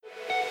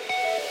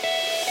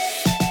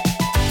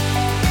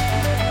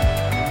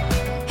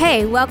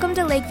Hey, welcome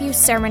to Lakeview's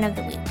Sermon of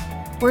the Week.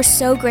 We're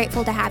so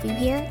grateful to have you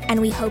here, and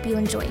we hope you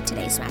enjoyed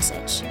today's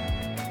message.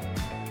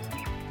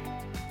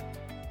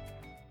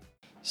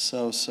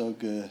 So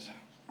good.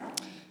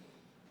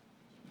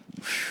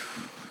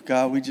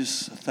 God, we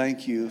just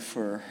thank you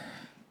for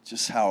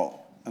just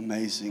how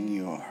amazing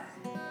you are.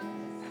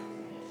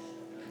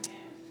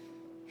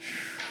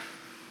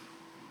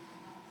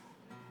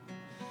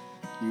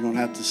 You don't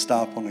have to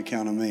stop on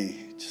account of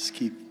me. Just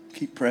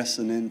keep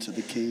pressing into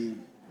the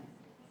King.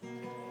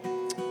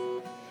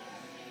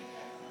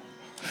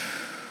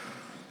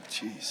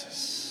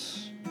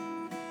 Jesus,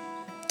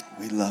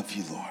 we love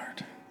you,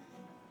 Lord.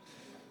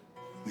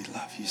 We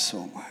love you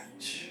so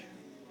much.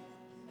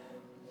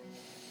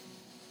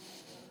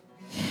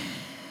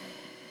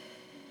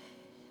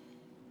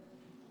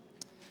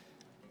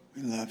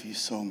 We love you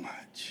so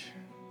much.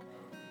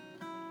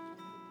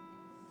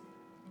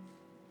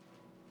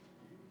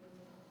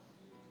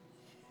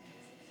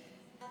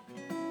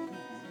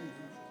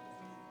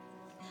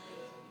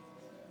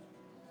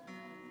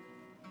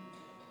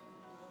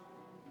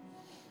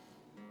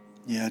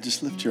 Yeah,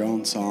 just lift your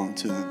own song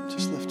to him.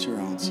 Just lift your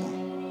own song.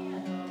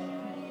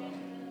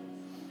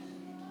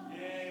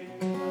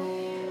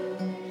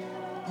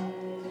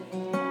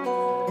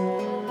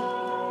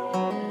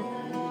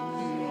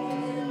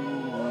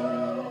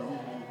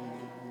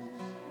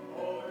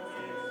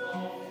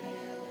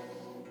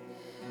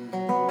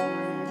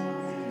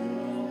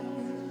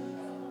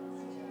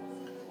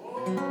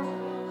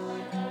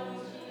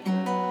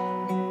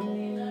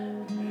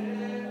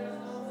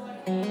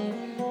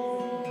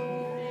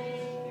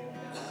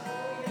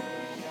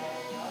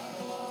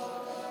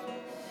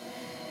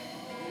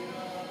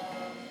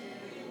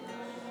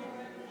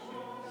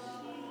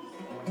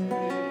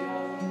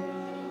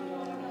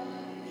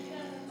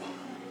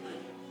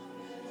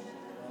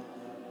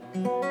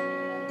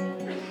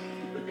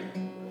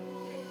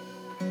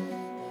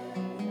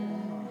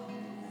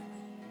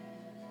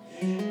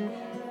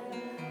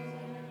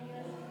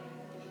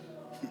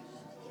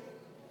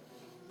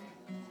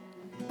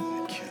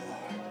 Thank you,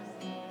 Lord.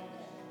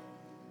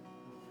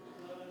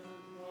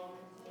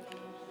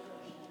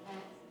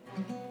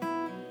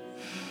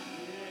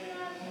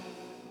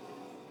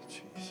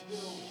 Jesus.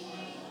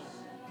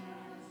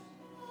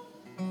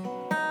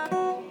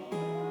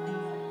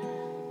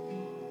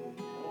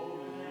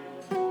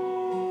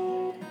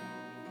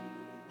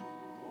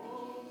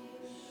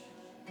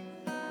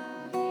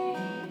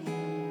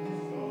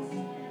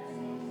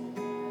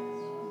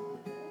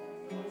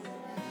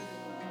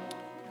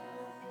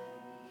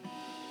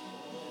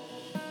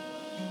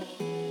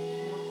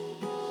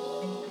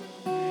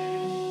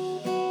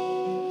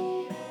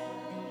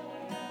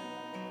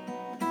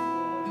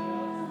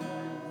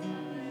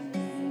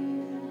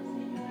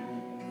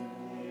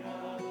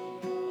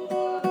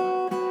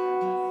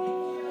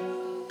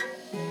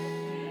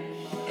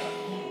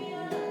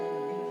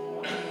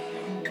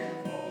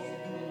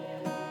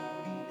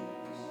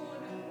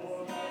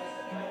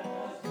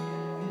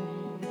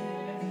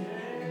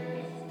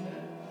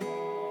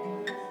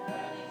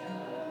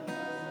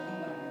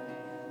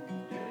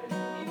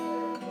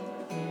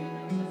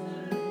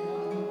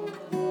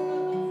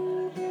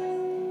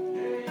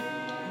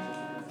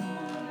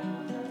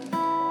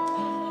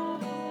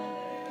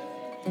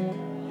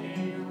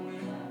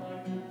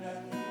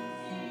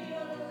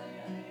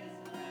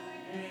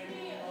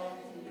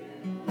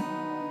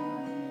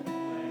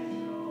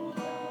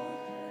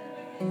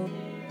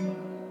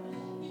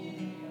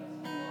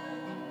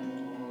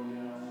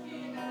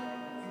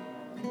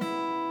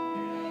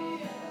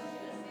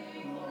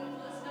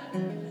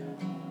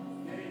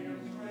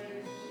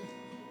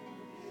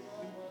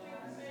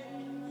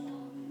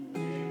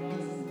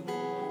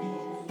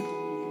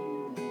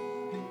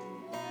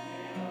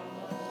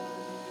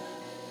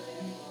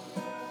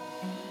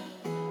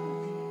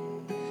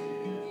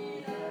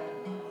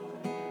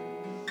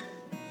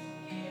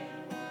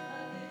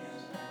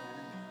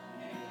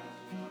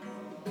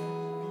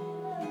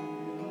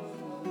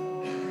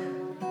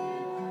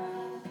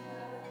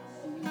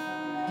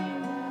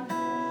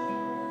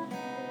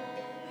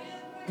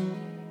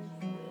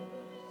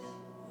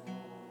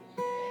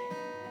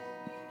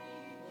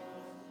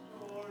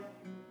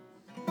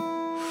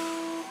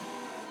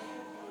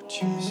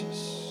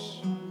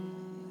 Jesus.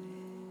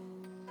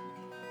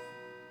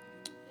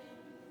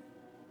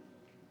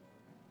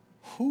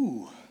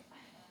 Whew.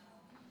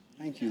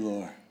 Thank you,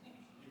 Lord.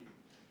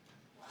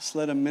 Just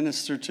let him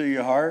minister to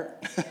your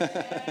heart.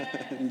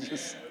 And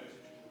just,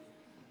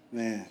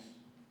 man.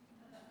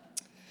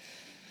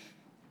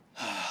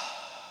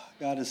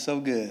 God is so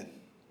good.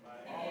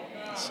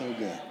 He's so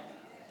good.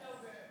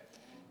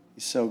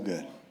 He's so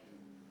good.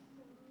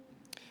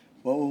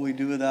 What will we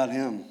do without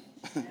him?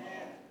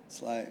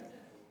 It's like,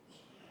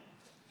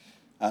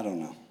 I don't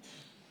know.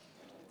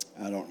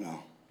 I don't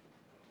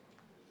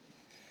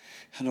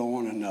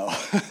want to know.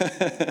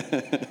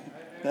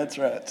 That's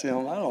right,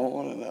 Tim. I don't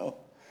want to know.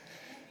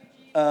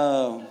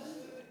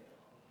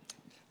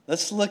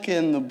 Let's look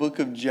in the book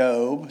of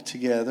Job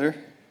together.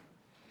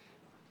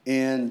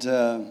 And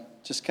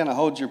just kind of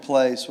hold your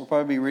place. We'll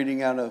probably be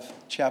reading out of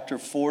chapter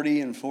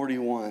 40 and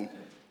 41.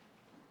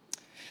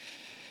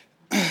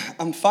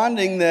 I'm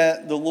finding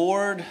that the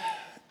Lord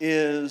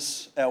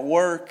is at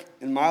work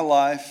in my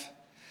life,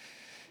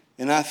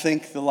 and I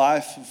think the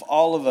life of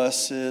all of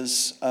us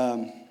is,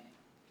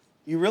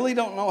 you really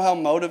don't know how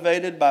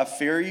motivated by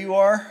fear you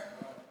are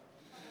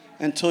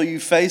until you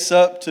face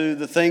up to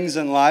the things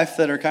in life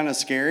that are kind of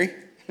scary,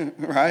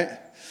 right?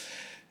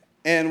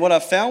 And what I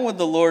found with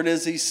the Lord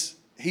is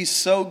He's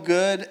so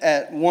good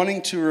at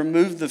wanting to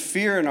remove the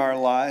fear in our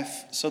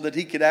life so that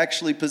He could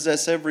actually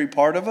possess every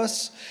part of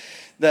us,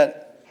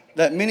 that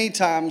many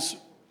times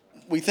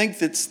we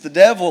think it's the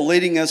devil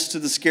leading us to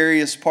the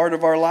scariest part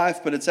of our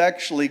life, but it's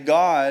actually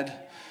God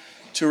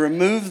to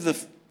remove the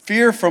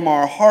fear from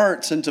our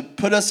hearts and to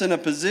put us in a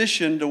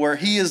position to where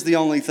He is the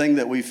only thing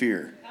that we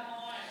fear.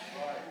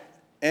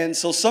 And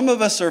so some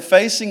of us are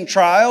facing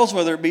trials,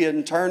 whether it be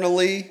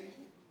internally,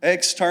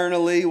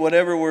 externally,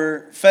 whatever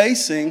we're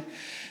facing,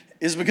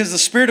 is because the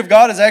Spirit of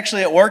God is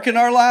actually at work in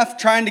our life,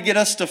 trying to get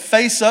us to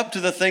face up to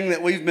the thing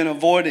that we've been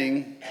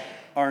avoiding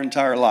our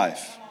entire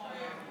life.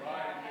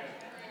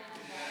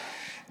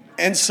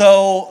 And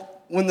so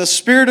when the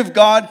Spirit of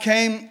God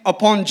came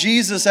upon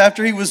Jesus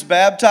after He was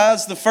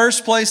baptized, the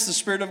first place the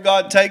Spirit of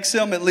God takes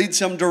Him, it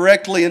leads Him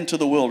directly into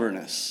the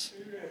wilderness.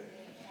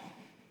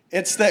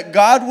 It's that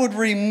God would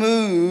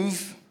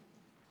remove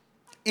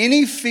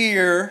any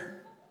fear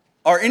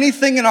or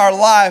anything in our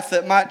life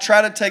that might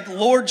try to take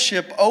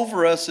lordship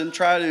over us and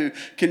try to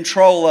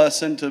control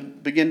us and to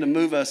begin to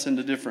move us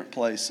into different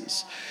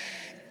places.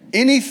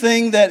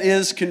 Anything that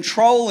is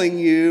controlling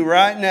you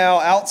right now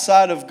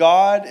outside of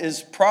God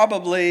is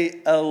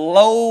probably a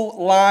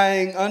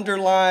low-lying,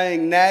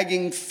 underlying,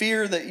 nagging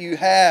fear that you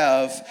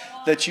have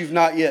that you've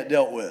not yet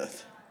dealt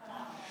with.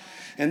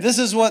 And this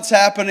is what's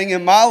happening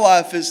in my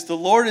life, is the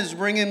Lord is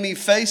bringing me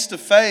face to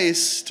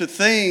face to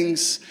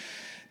things,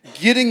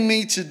 getting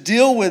me to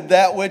deal with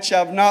that which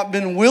I've not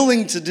been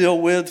willing to deal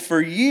with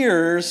for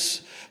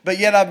years, but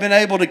yet I've been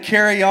able to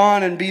carry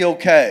on and be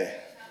okay.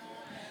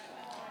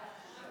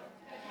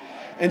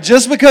 And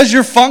just because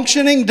you're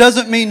functioning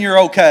doesn't mean you're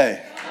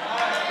okay.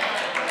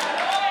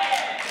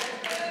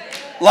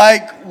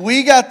 Like,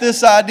 we got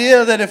this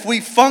idea that if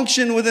we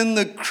function within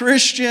the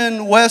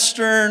Christian,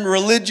 Western,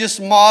 religious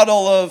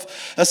model of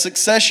a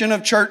succession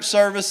of church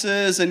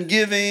services and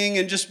giving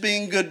and just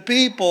being good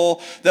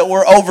people, that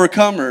we're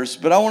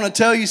overcomers. But I want to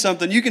tell you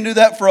something. You can do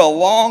that for a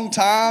long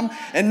time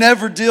and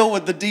never deal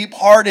with the deep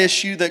heart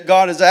issue that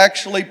God is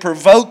actually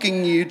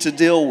provoking you to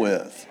deal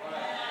with.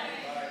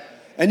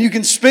 And you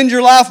can spend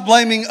your life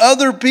blaming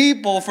other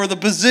people for the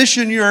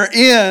position you're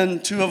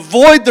in to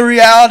avoid the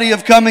reality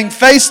of coming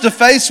face to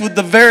face with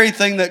the very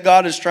thing that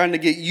God is trying to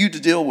get you to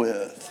deal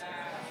with.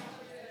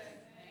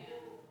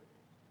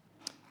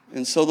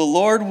 And so the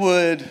Lord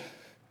would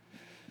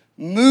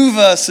move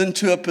us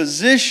into a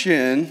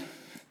position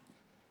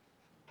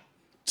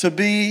to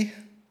be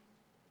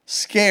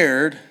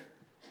scared,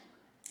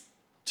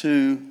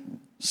 to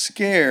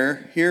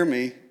scare, hear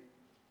me,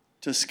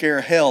 to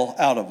scare hell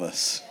out of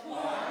us.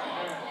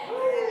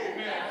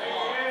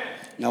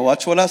 Now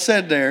watch what I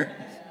said there.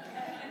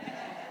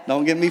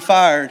 Don't get me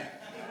fired.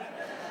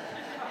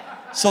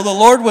 So the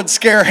Lord would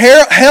scare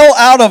hell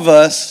out of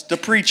us to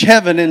preach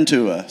heaven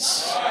into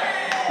us.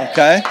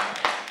 Okay?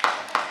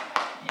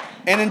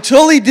 And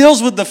until He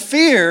deals with the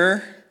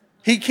fear,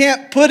 He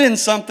can't put in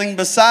something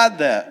beside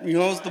that. You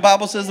know what the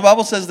Bible says? The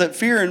Bible says that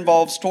fear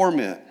involves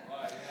torment.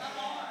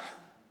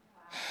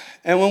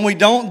 And when we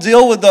don't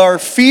deal with our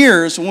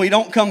fears, when we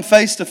don't come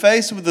face to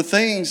face with the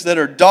things that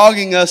are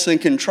dogging us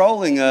and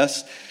controlling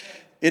us,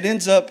 it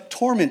ends up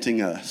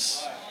tormenting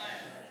us.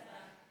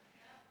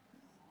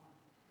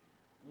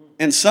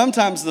 And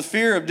sometimes the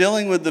fear of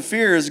dealing with the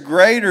fear is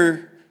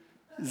greater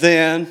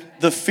than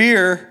the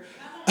fear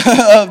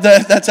of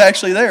that's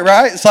actually there,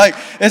 right?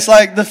 It's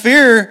like the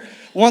fear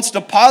wants to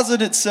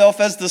posit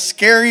itself as the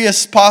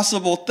scariest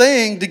possible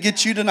thing to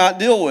get you to not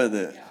deal with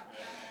it.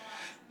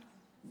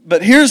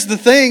 But here's the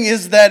thing,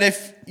 is that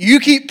if you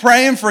keep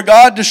praying for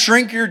God to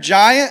shrink your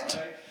giant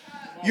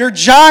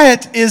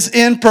is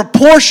in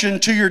proportion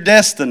to your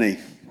destiny.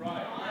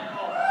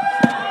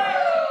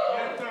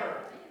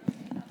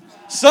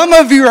 Some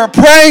of you are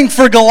praying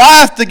for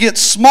Goliath to get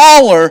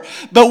smaller,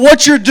 but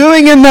what you're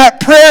doing in that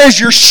prayer is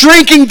you're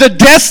shrinking the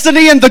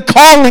destiny and the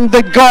calling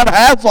that God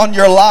has on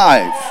your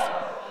life.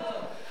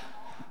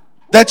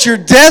 That your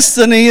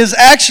destiny is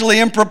actually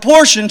in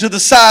proportion to the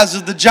size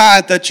of the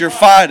giant that you're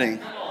fighting.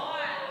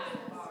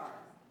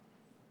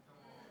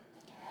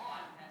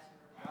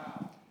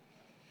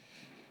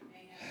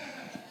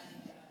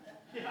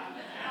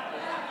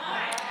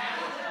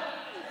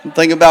 I'm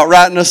thinking about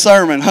writing a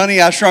sermon. Honey,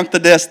 I Shrunk the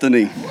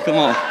Destiny. Come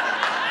on.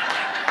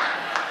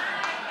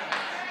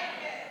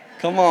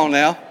 Come on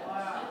now.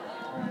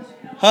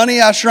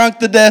 Honey, I Shrunk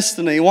the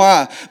Destiny.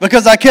 Why?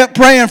 Because I kept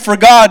praying for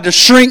God to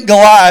shrink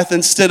Goliath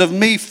instead of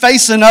me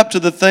facing up to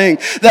the thing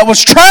that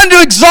was trying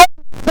to exalt.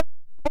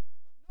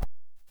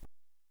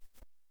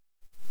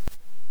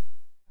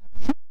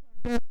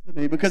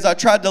 because I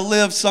tried to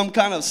live some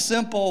kind of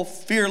simple,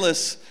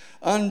 fearless,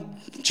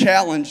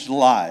 unchallenged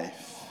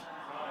life.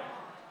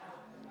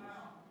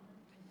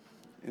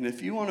 And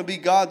if you want to be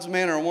God's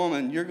man or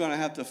woman, you're going to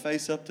have to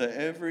face up to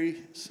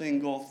every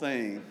single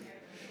thing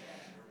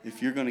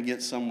if you're going to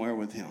get somewhere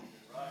with Him.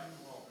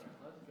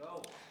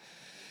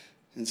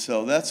 And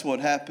so that's what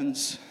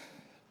happens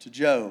to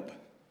Job.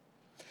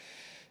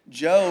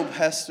 Job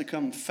has to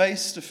come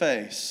face to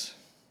face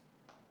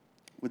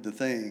with the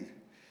thing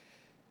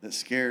that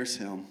scares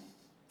him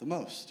the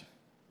most.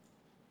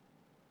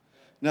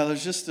 Now,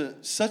 there's just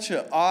such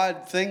an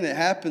odd thing that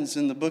happens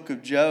in the book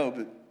of Job.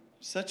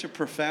 It's such a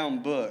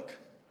profound book.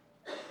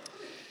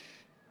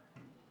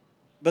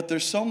 But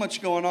there's so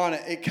much going on.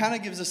 It kind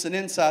of gives us an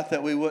insight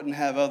that we wouldn't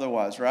have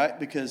otherwise, right?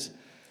 Because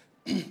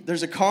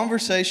there's a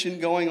conversation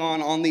going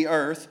on the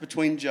earth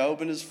between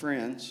Job and his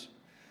friends.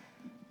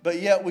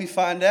 But yet we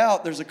find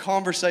out there's a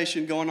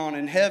conversation going on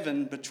in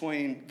heaven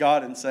between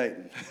God and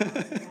Satan.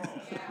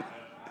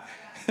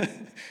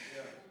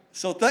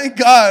 So thank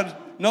God,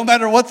 no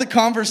matter what the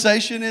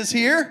conversation is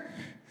here,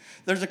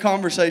 there's a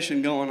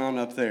conversation going on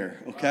up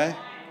there, okay?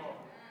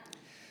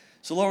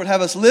 So Lord,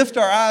 have us lift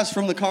our eyes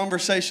from the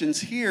conversations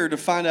here to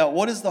find out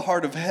what is the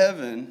heart of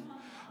heaven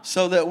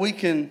so that we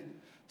can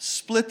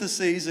split the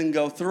seas and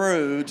go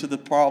through to the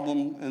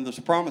problem and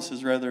the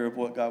promises, rather, of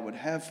what God would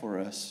have for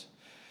us.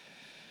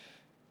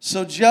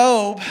 So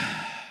Job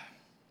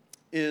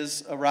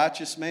is a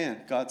righteous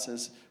man. God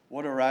says,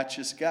 what a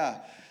righteous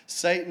guy.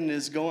 Satan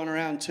is going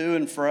around to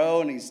and fro,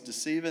 and he's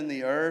deceiving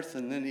the earth,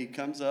 and then he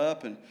comes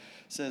up and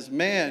says,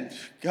 man,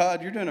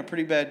 God, you're doing a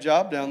pretty bad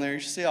job down there. You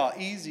see how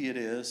easy it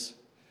is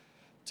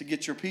to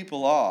get your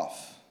people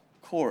off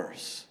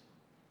course.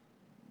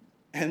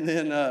 And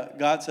then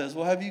God says,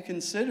 well, have you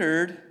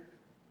considered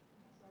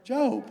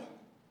Job?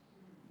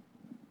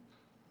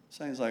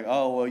 Satan's like,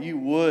 oh, well, you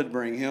would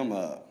bring him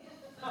up.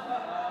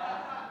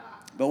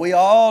 But we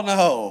all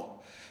know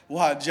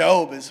why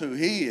Job is who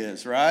he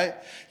is, right?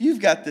 You've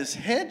got this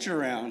hedge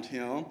around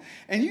him,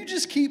 and you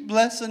just keep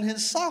blessing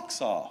his socks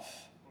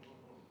off.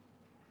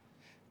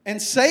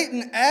 And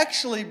Satan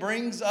actually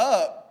brings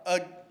up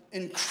an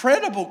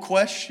incredible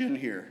question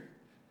here.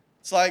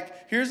 It's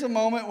like, here's a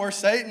moment where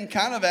Satan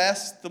kind of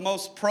asks the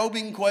most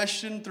probing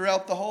question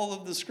throughout the whole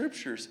of the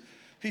scriptures.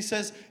 He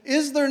says,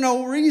 is there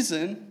no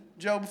reason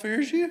Job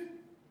fears you?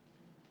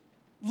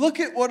 Look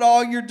at what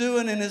all you're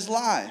doing in his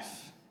life.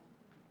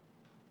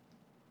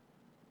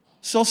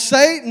 So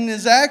Satan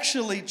is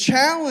actually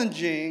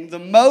challenging the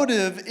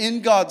motive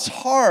in God's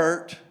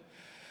heart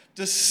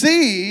to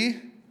see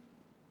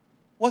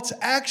what's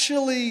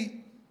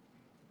actually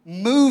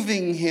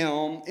moving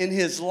him in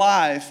his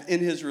life, in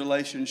his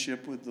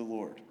relationship with the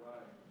Lord.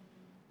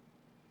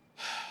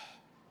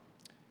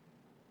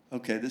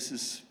 Okay, this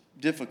is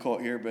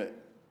difficult here, but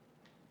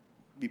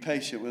be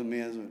patient with me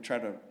as we try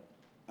to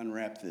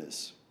unwrap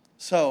this.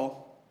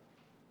 So,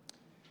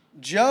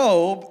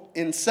 Job,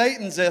 in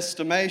Satan's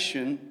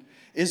estimation,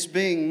 is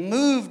being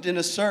moved in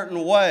a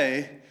certain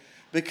way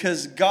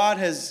because God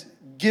has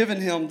given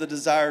him the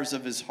desires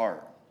of his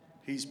heart.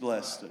 He's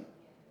blessed him.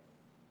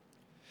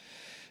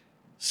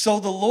 So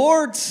the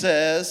Lord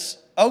says,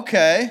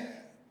 okay,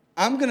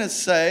 I'm going to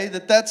say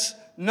that that's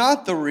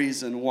not the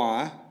reason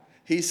why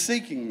he's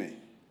seeking me.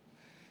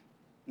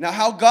 Now,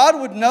 how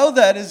God would know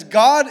that is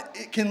God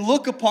can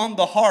look upon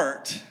the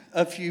heart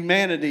of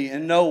humanity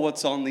and know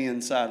what's on the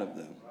inside of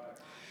them.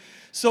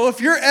 So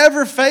if you're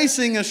ever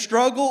facing a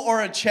struggle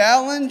or a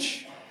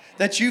challenge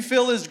that you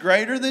feel is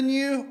greater than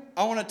you,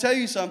 I want to tell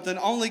you something.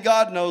 Only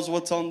God knows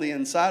what's on the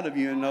inside of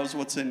you and knows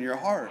what's in your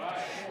heart.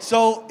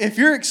 So if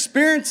you're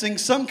experiencing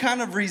some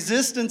kind of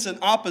resistance and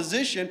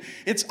opposition,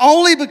 it's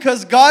only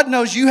because God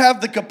knows you have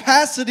the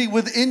capacity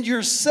within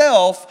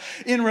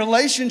yourself in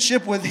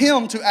relationship with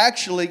Him to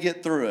actually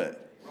get through it.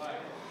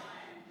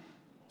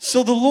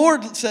 So the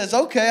Lord says,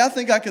 okay, I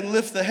think I can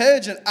lift the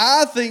hedge, and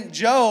I think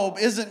Job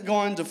isn't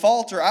going to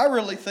falter. I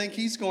really think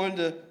he's going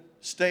to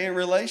stay in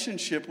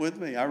relationship with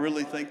me. I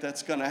really think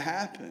that's going to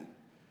happen.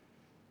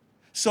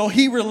 So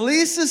he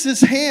releases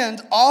his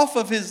hand off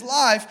of his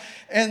life,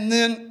 and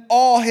then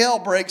all hell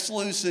breaks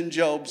loose in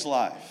Job's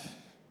life.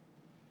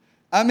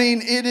 I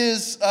mean, it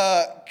is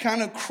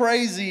kind of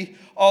crazy,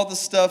 all the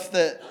stuff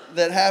that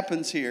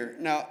happens here.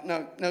 Now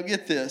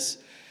get this.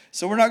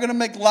 So we're not going to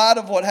make light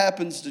of what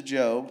happens to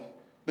Job.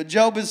 But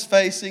Job is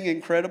facing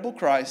incredible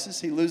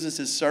crisis. He loses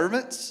his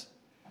servants,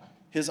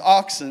 his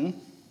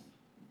oxen.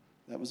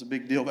 That was a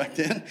big deal back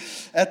then.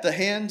 At the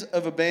hand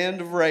of a band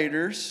of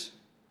raiders.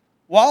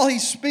 While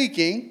he's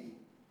speaking,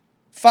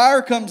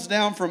 fire comes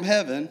down from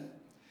heaven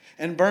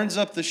and burns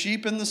up the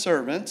sheep and the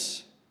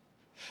servants.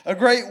 A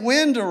great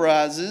wind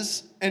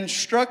arises and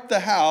struck the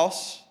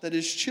house that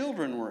his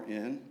children were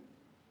in.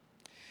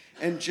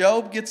 And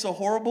Job gets a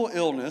horrible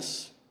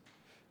illness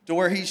to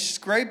where he's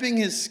scraping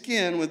his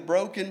skin with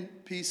broken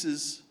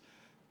pieces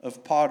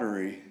of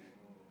pottery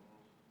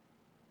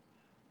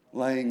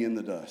laying in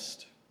the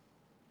dust.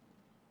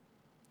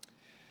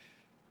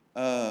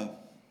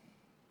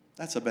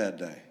 That's a bad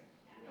day.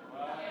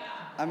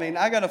 I mean,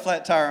 I got a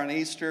flat tire on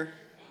Easter.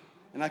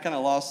 And I kind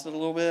of lost it a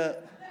little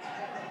bit.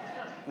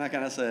 And I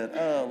kind of said,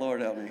 oh,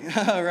 Lord help me.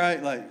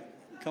 Right?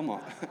 Like, come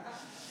on.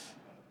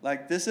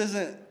 Like, this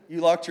isn't, you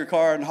locked your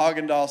car and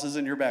Haagen-Dazs is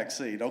in your back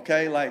seat,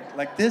 okay?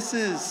 Like this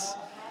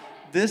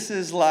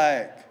is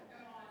like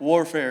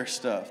warfare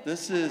stuff.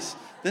 This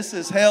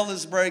is hell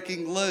is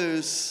breaking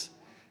loose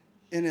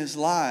in his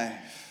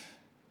life.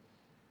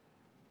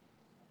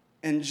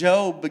 And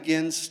Job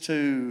begins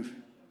to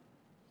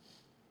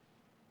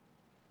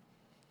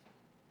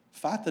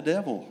fight the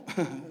devil,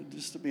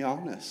 just to be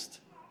honest.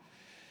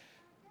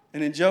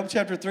 And in Job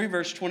chapter 3,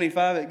 verse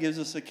 25, it gives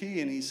us a key,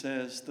 and he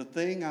says, the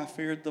thing I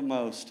feared the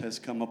most has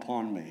come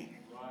upon me.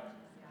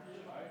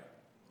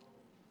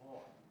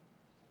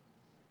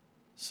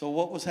 So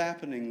what was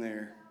happening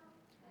there?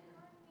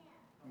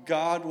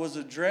 God was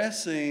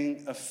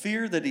addressing a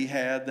fear that he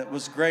had that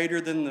was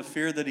greater than the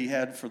fear that he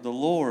had for the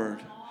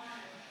Lord.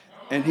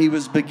 And he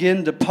was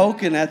beginning to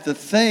poking at the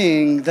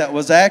thing that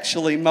was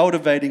actually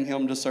motivating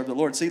him to serve the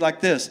Lord. See,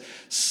 like this,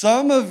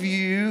 some of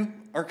you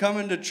are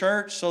coming to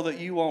church so that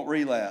you won't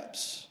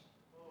relapse.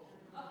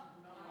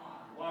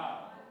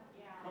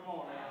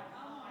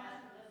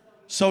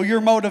 So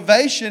your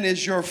motivation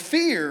is your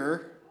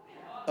fear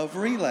of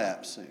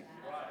relapsing.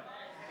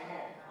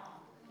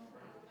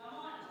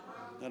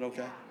 Is that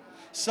okay?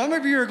 Some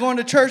of you are going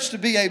to church to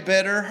be a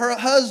better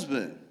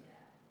husband.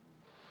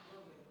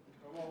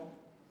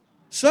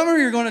 Some of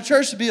you are going to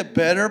church to be a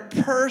better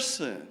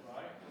person.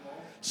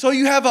 So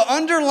you have an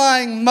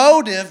underlying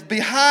motive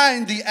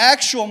behind the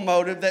actual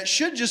motive that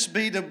should just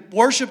be to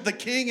worship the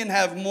King and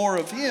have more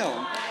of Him.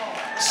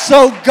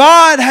 So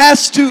God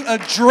has to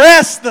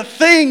address the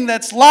thing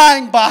that's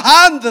lying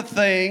behind the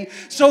thing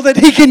so that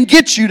He can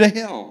get you to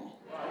Him.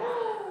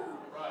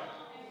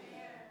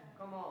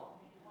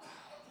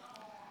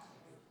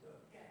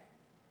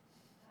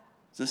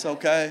 Is this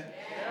okay?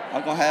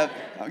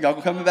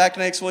 Y'all coming back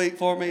next week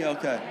for me?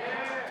 Okay.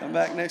 Come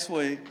back next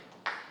week.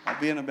 I'll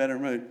be in a better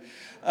mood.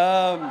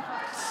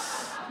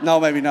 No,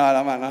 maybe not.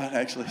 I might not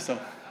actually.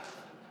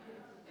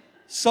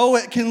 So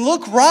it can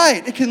look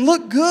right. It can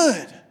look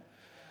good.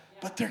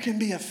 But there can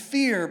be a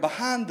fear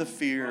behind the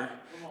fear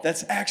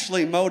that's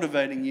actually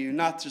motivating you,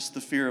 not just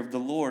the fear of the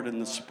Lord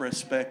and the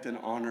respect and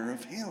honor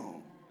of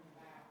Him.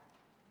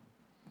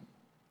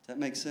 Does that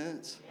make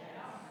sense?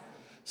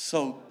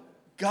 So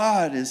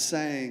God is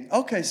saying,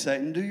 okay,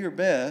 Satan, do your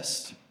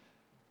best.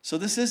 So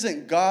this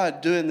isn't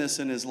God doing this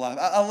in his life.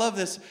 I love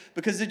this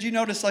because did you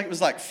notice like it was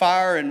like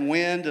fire and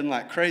wind and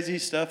like crazy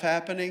stuff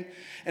happening?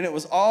 And it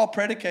was all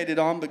predicated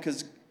on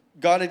because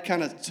God had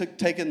kind of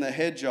taken the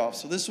hedge off.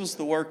 So this was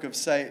the work of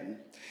Satan.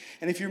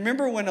 And if you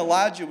remember when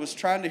Elijah was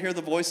trying to hear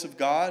the voice of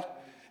God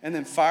and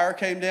then fire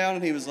came down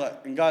and he was like,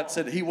 and God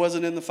said he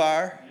wasn't in the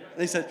fire.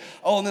 And he said,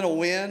 oh, and then a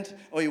wind.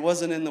 Oh, he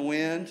wasn't in the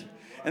wind.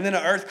 And then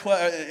an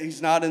earthquake.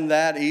 He's not in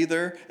that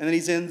either. And then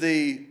he's in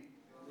the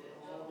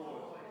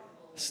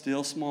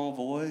still small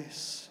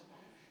voice.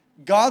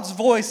 God's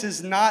voice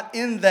is not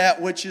in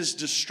that which is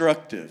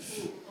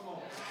destructive.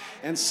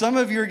 And some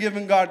of you are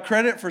giving God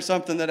credit for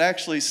something that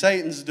actually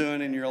Satan's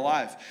doing in your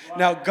life.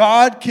 Now,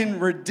 God can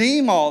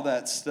redeem all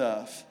that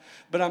stuff.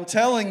 But I'm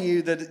telling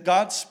you that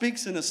God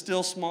speaks in a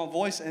still small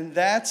voice, and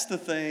that's the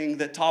thing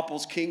that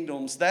topples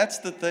kingdoms. That's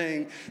the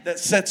thing that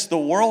sets the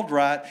world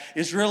right,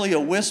 is really a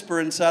whisper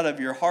inside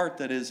of your heart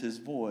that is His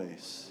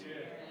voice.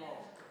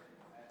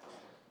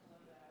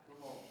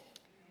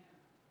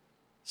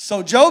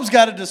 So Job's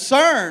got to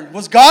discern,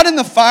 was God in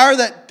the fire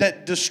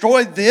that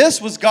destroyed this?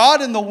 Was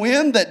God in the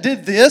wind that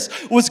did this?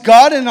 Was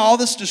God in all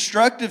this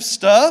destructive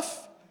stuff?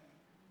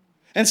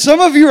 And some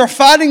of you are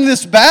fighting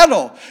this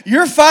battle.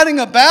 You're fighting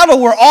a battle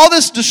where all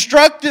this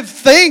destructive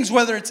things,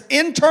 whether it's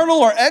internal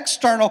or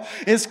external,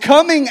 is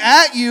coming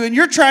at you, and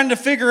you're trying to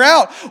figure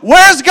out,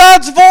 where's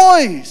God's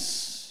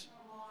voice?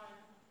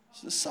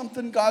 Is this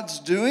something God's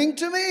doing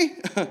to me?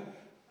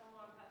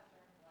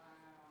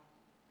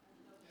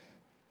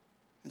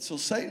 And so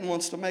Satan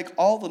wants to make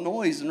all the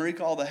noise and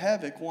wreak all the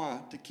havoc. Why?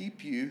 To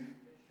keep you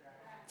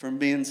from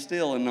being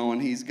still and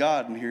knowing He's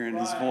God and hearing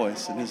His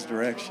voice and His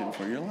direction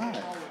for your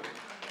life.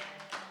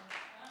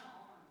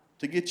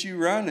 To get you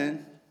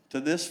running to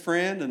this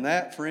friend and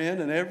that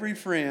friend and every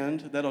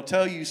friend that'll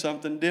tell you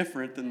something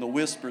different than the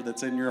whisper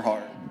that's in your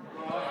heart.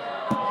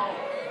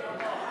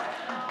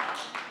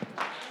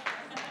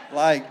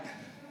 Like,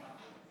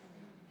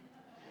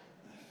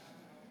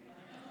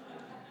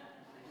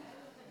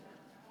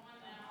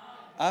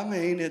 I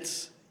mean,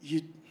 it's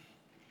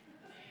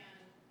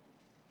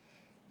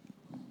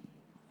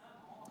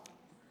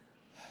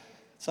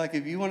like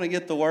if you want to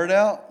get the word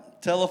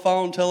out, tell a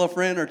phone, tell a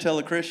friend, or tell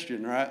a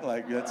Christian, right?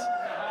 Like that's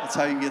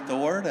how you get the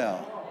word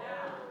out.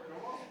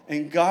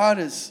 And God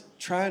is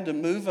trying to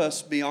move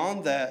us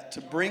beyond that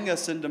to bring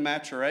us into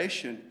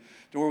maturation,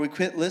 to where we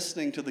quit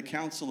listening to the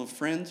counsel of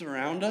friends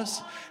around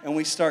us and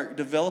we start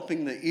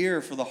developing the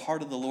ear for the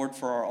heart of the Lord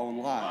for our own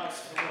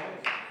life.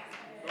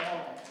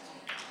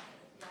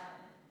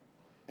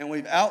 And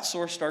we've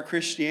outsourced our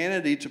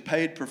Christianity to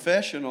paid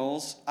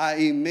professionals,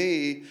 i.e.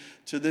 me,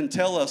 to then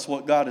tell us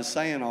what God is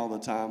saying all the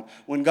time,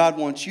 when God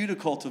wants you to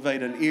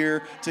cultivate an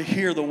ear to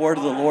hear the word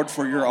of the Lord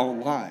for your own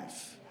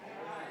life.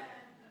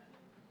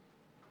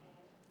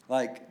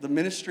 Like, the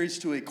ministry is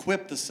to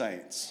equip the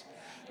saints,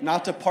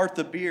 not to part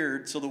the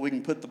beard so that we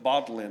can put the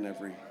bottle in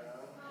every.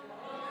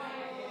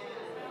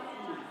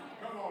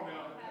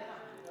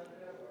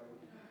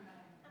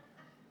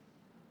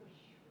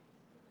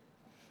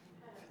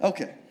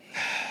 Okay.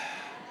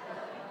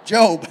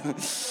 Job.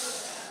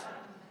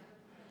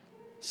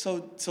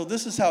 So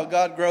this is how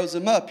God grows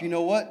him up. You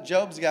know what?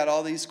 Job's got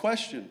all these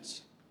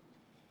questions.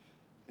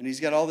 And he's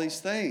got all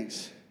these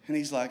things. And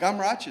he's like, I'm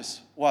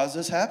righteous. Why is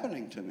this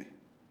happening to me?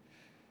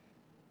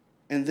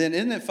 And then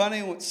isn't it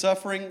funny when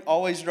suffering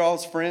always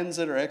draws friends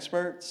that are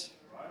experts?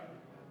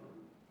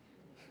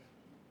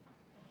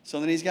 So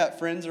then he's got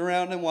friends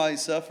around him while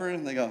he's suffering.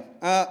 And they go,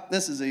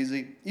 this is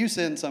easy. You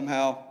sinned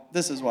somehow.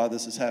 This is why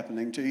this is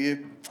happening to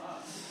you.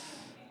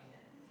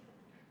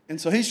 And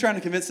so he's trying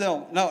to convince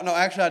them, no,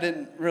 actually I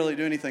didn't really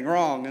do anything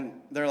wrong. And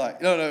they're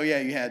like, no, yeah,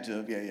 you had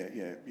to.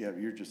 Yeah,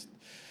 you're just.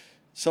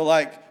 So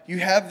like you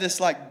have this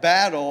like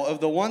battle of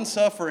the one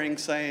suffering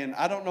saying,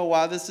 I don't know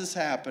why this is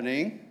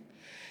happening.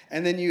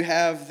 And then you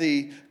have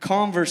the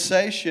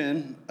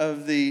conversation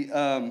of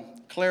the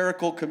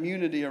clerical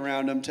community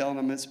around him telling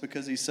him it's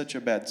because he's such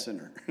a bad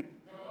sinner.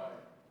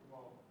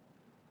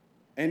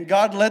 And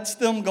God lets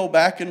them go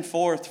back and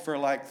forth for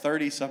like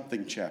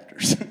 30-something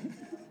chapters.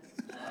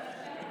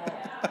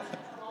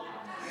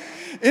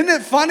 Isn't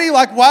it funny?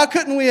 Like, why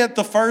couldn't we at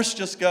the first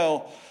just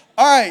go,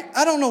 all right,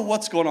 I don't know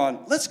what's going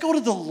on. Let's go to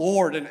the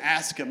Lord and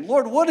ask him,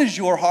 Lord, what is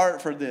your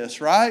heart for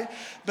this, right?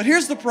 But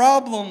here's the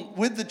problem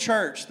with the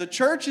church. The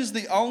church is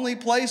the only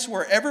place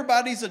where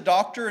everybody's a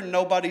doctor and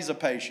nobody's a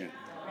patient.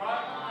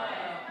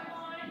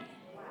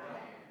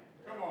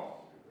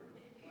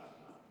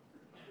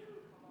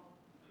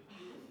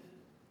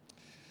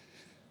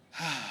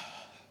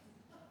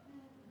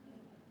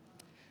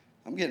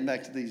 I'm getting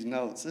back to these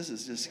notes. This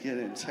is just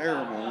getting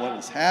terrible what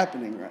is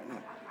happening right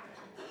now.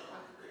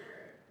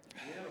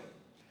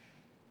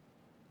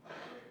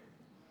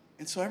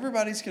 And so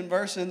everybody's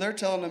conversing. They're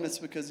telling him it's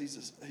because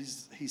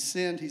he's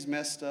sinned, he's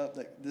messed up,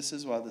 that this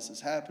is why this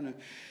is happening.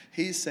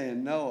 He's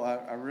saying, no,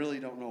 I really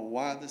don't know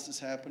why this is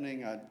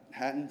happening. I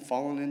hadn't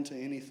fallen into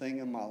anything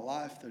in my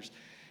life.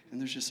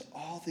 There's just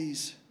all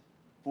these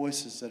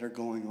voices that are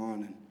going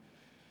on.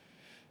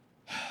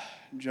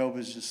 And Job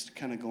is just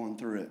kind of going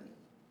through it.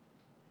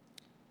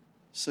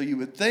 So you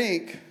would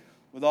think,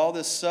 with all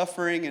this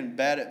suffering and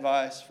bad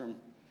advice from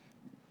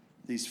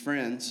these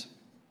friends,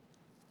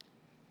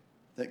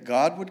 that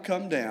God would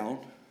come down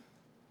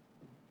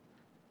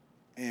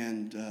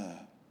and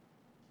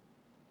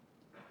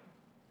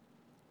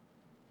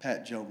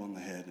pat Job on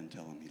the head and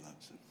tell him he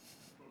loves him.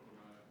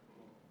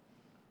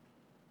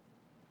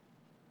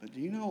 But do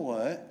you know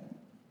what?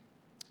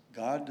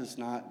 God does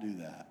not do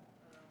that.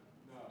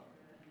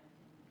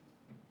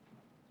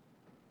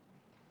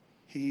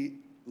 He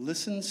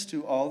listens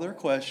to all their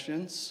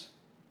questions,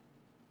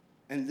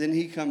 and then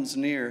he comes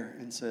near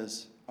and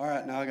says, all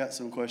right, now I got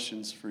some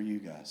questions for you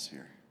guys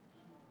here.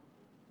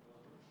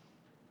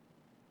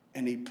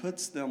 And he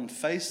puts them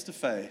face to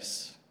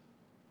face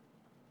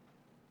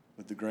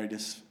with the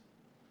greatest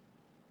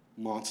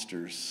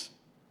monsters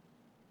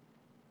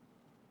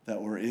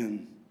that were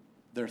in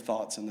their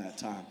thoughts in that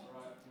time.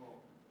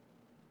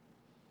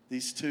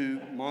 These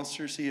two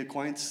monsters he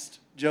acquaints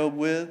Job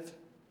with,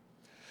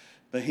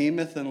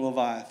 Behemoth and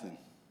Leviathan.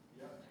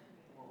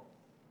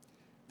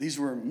 These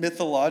were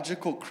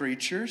mythological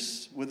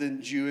creatures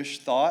within Jewish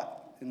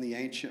thought in the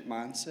ancient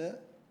mindset.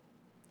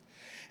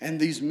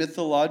 And these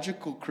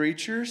mythological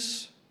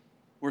creatures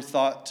were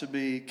thought to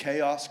be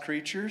chaos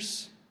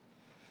creatures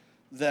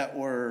that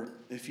were,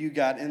 if you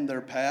got in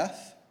their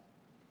path,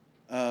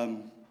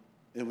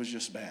 it was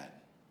just bad.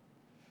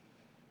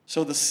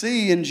 So the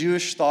sea in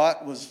Jewish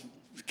thought was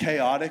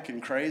chaotic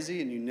and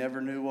crazy, and you never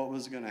knew what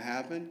was going to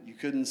happen. You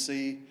couldn't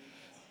see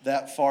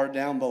that far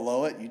down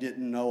below it. You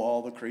didn't know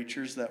all the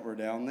creatures that were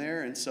down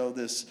there. And so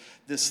this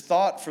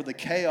thought for the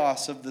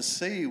chaos of the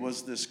sea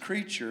was this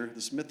creature,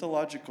 this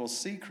mythological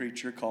sea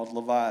creature called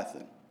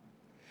Leviathan.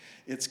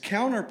 Its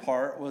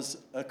counterpart was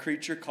a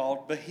creature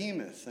called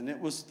Behemoth, and it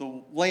was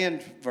the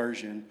land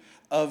version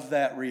of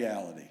that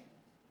reality.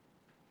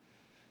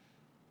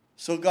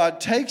 So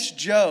God takes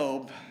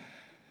Job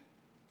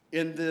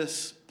in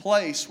this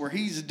place where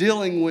he's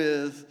dealing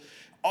with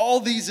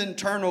all these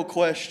internal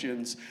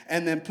questions,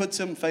 and then puts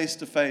him face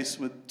to face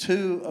with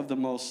two of the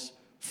most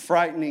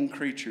frightening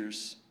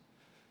creatures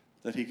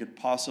that he could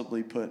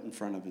possibly put in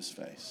front of his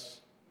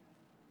face.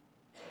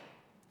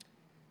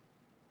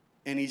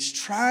 And he's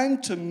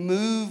trying to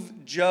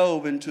move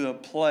Job into a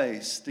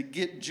place to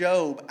get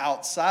Job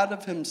outside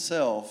of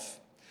himself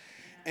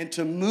and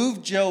to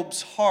move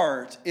Job's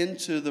heart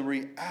into the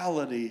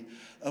reality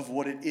of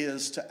what it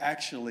is to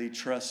actually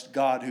trust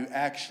God, who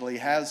actually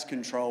has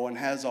control and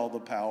has all the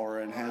power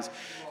and has.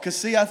 Because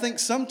see, I think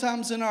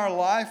sometimes in our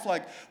life,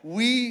 like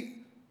we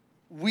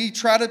we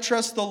try to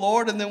trust the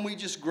Lord and then we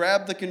just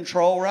grab the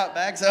control right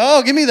back. Say,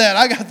 oh, give me that.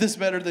 I got this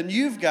better than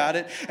you've got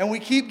it. And we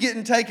keep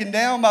getting taken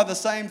down by the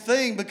same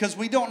thing because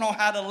we don't know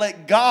how to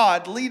let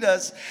God lead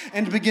us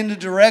and to begin to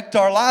direct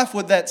our life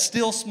with that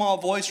still small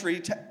voice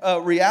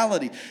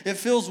reality. It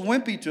feels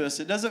wimpy to us.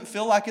 It doesn't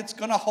feel like it's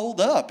going to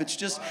hold up. It's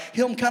just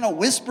Him kind of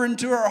whispering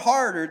to our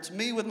heart, or it's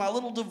me with my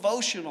little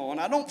devotional. And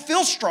I don't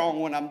feel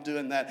strong when I'm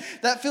doing that.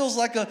 That feels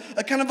like a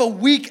kind of a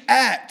weak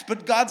act.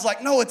 But God's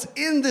like, no, it's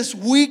in this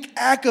weak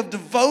act of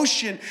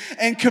devotion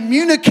and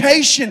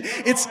communication.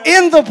 It's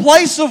in the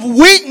place of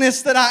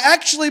weakness that I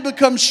actually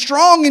become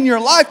strong in your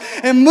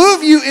life and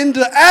move you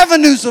into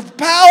avenues of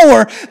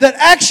power that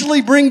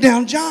actually bring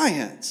down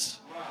giants.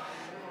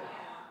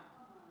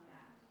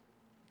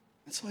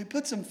 And so He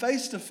puts them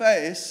face to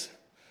face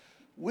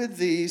with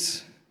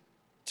these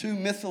two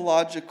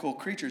mythological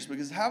creatures,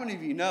 because how many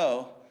of you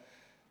know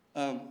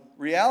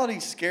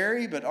reality's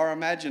scary, but our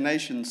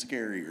imagination's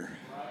scarier?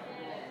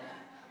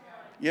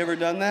 You ever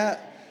done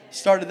that?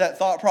 Started that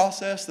thought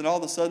process, then all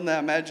of a sudden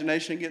that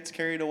imagination gets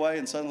carried away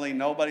and suddenly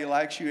nobody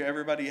likes you,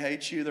 everybody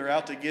hates you, they're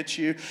out to get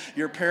you.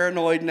 You're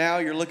paranoid now,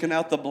 you're looking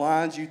out the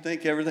blinds, you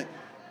think everything.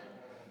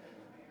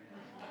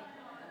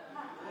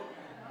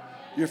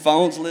 Your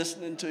phone's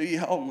listening to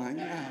you. Oh my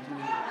God.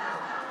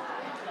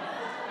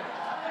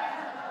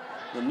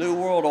 The New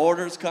World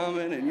Order's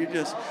coming and you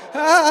just,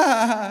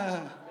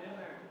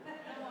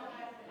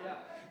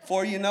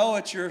 Before you know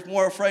it, you're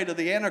more afraid of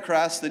the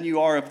Antichrist than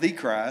you are of the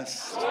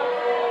Christ.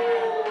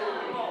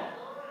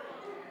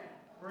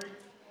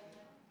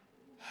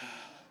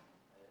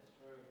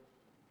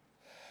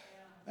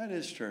 That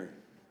is true.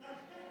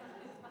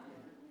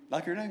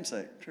 Like your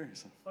namesake, true.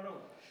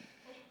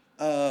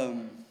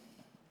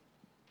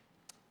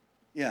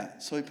 Yeah,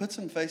 so He puts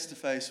them face to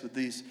face with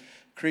these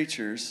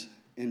creatures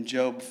in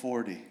Job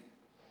 40.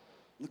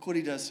 Look what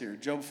He does here.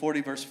 Job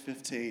 40, verse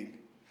 15.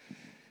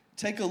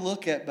 Take a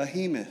look at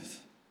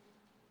Behemoth,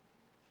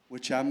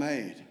 which I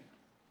made,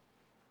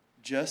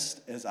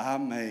 just as I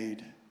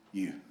made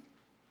you.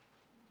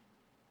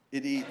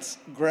 It eats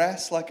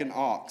grass like an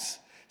ox.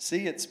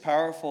 See its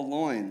powerful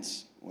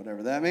loins,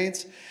 whatever that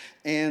means,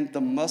 and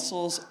the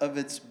muscles of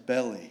its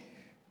belly.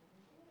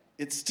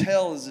 Its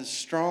tail is as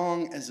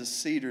strong as a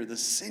cedar. The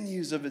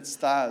sinews of its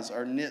thighs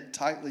are knit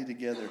tightly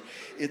together.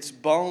 Its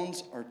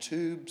bones are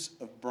tubes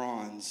of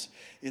bronze.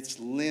 Its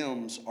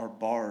limbs are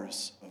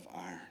bars of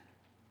iron.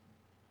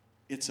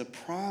 It's a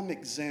prime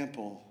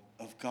example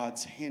of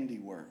God's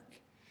handiwork,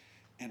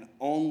 and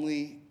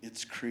only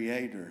its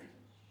creator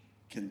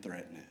can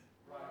threaten it.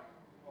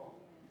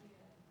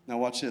 Now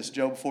watch this,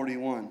 Job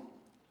 41,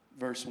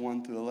 verse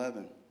 1 through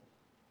 11.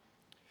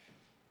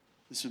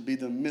 This would be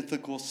the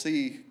mythical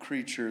sea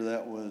creature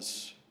that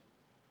was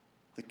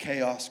the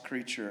chaos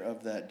creature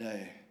of that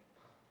day.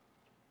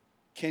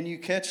 Can you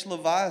catch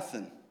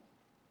Leviathan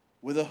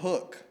with a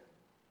hook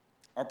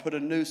or put a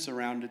noose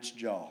around its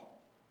jaw?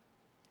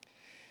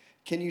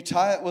 Can you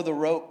tie it with a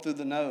rope through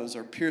the nose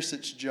or pierce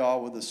its jaw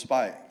with a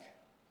spike?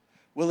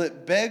 Will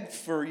it beg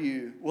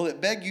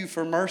you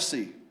for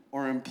mercy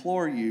or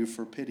implore you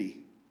for pity?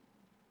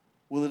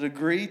 Will it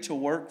agree to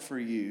work for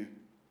you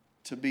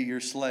to be your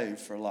slave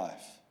for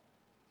life?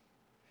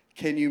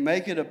 Can you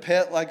make it a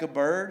pet like a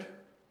bird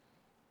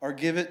or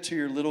give it to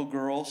your little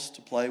girls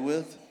to play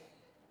with?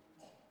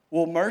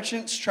 Will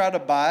merchants try to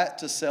buy it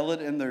to sell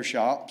it in their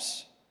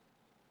shops?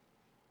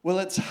 Will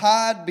its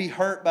hide be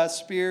hurt by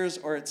spears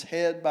or its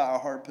head by a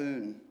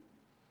harpoon?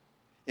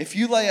 If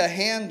you lay a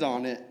hand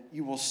on it,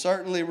 you will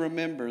certainly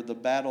remember the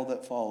battle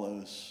that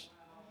follows.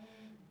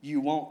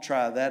 You won't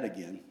try that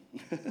again.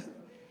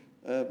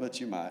 But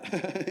you might.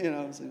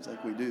 It seems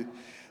like we do.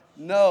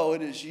 No,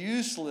 it is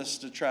useless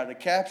to try to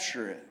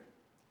capture it.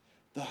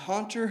 The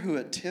hunter who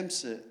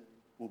attempts it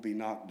will be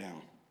knocked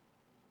down.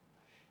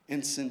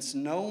 And since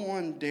no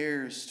one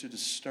dares to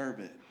disturb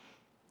it,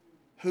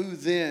 who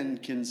then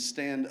can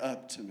stand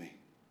up to me?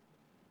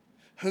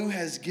 Who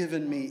has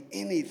given me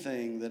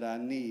anything that I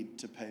need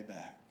to pay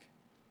back?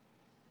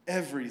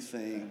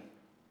 Everything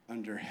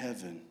under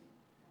heaven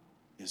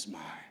is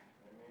mine.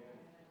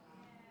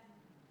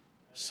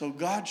 So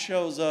God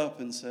shows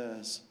up and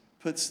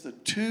puts the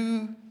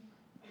two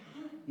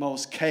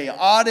most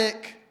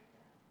chaotic,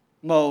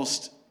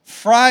 most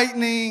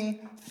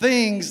frightening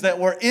things that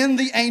were in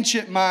the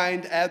ancient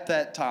mind at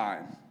that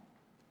time,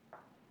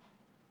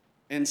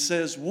 and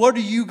says, what are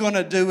you going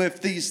to do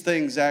if these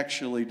things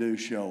actually do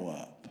show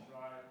up?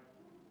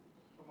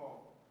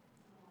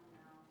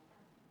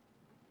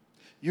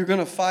 You're going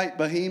to fight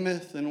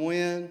Behemoth and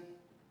win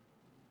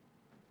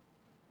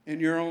in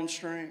your own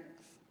strength?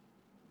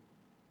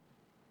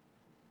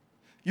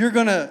 You're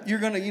gonna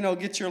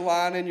get your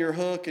line and your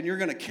hook, and you're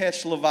gonna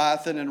catch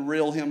Leviathan and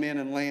reel him in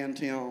and land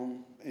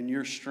him in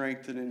your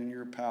strength and in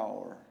your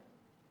power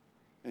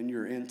and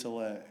your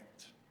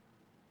intellect.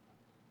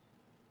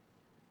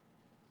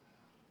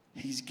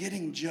 He's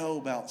getting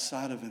Job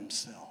outside of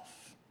himself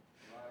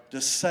to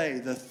say,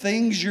 the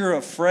things you're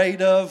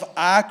afraid of,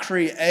 I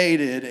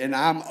created, and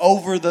I'm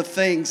over the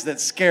things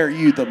that scare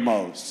you the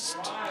most.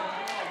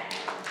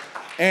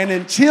 And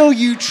until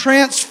you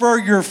transfer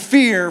your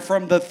fear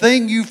from the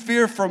thing you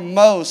fear from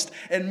most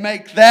and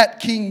make that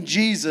King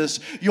Jesus,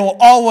 you'll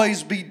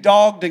always be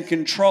dogged and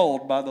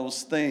controlled by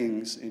those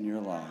things in your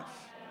life.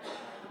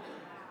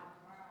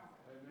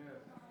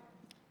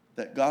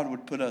 That God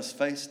would put us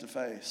face to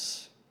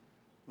face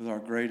with our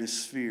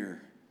greatest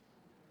fear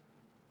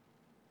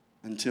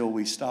until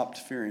we stopped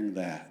fearing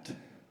that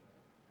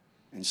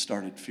and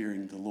started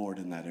fearing the Lord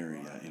in that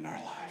area in our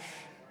life.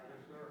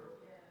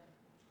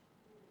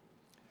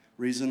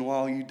 Reason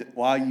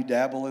why you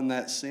dabble in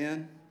that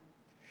sin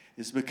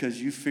is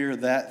because you fear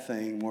that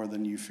thing more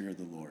than you fear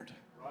the Lord.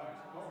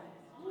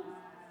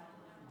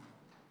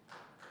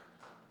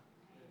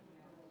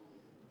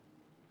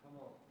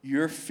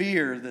 Your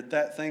fear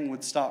that thing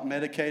would stop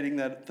medicating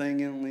that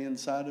thing on the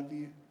inside of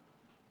you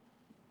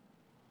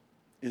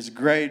is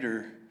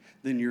greater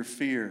than your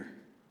fear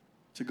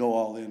to go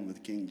all in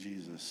with King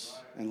Jesus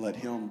and let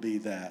Him be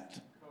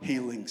that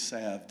healing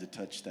salve to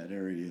touch that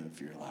area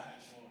of your life.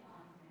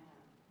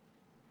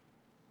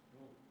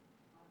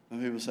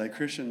 When people say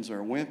Christians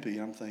are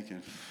wimpy, I'm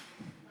thinking,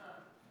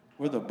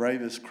 we're the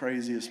bravest,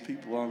 craziest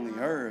people on the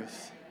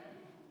earth.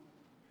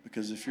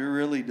 Because if you're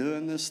really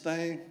doing this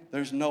thing,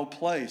 there's no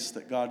place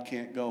that God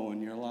can't go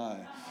in your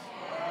life.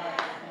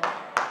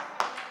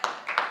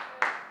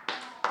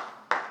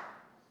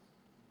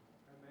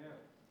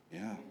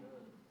 Yeah.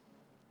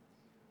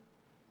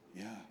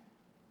 Yeah.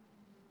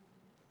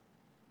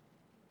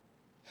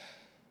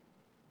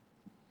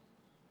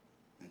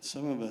 And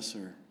some of us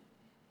are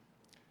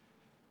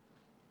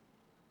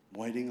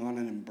waiting on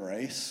an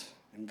embrace,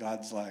 and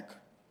God's like,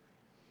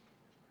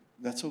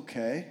 that's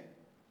okay.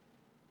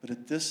 But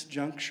at this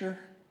juncture,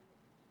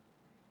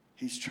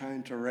 He's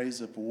trying to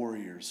raise up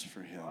warriors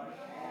for Him.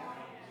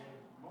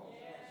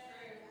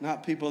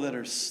 Not people that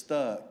are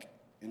stuck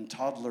in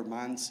toddler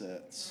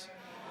mindsets.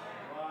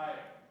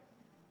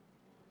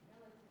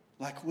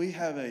 Like we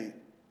have a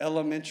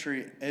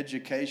elementary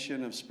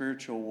education of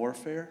spiritual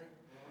warfare,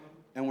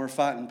 and we're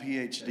fighting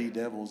PhD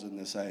devils in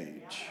this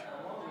age.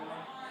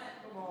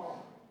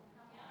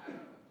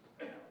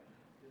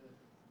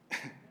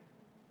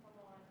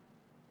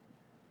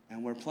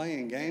 And we're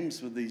playing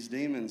games with these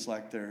demons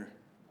like they're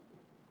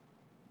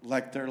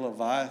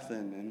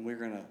Leviathan, and we're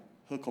going to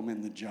hook them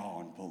in the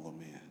jaw and pull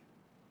them in.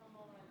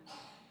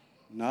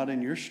 Not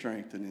in your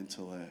strength and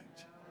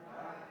intellect.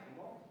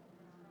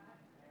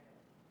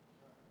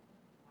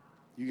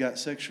 You got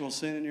sexual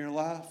sin in your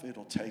life,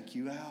 it'll take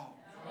you out.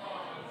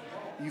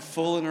 You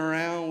fooling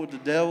around with the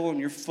devil and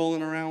you're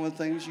fooling around with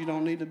things you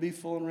don't need to be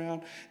fooling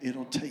around,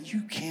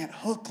 you can't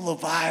hook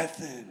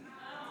Leviathan.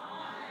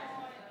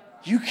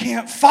 You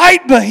can't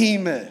fight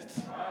Behemoth.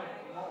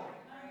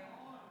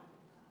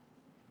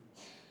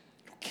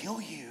 It'll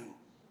kill you.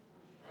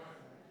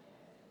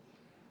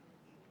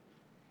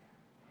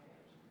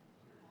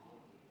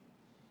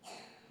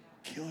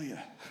 Kill you.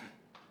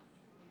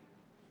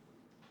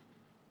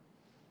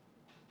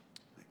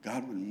 That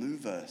God would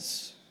move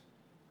us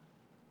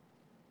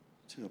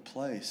to a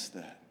place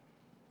that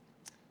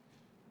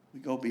we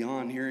go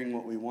beyond hearing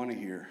what we want to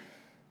hear,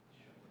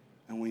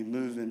 and we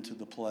move into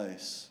the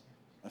place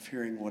of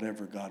hearing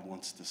whatever God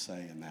wants to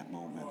say in that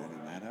moment and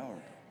in that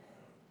hour.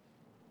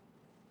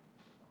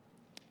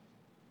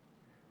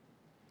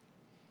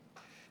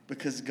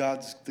 Because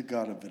God's the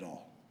God of it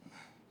all.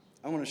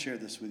 I want to share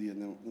this with you,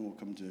 and then we'll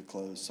come to a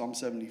close. Psalm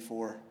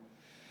 74,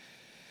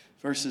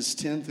 verses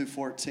 10 through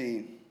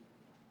 14.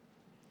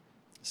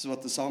 This is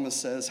what the psalmist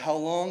says. How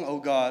long, O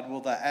God, will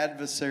the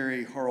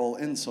adversary hurl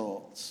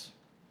insults?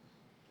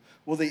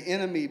 Will the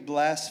enemy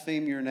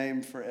blaspheme your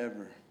name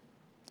forever?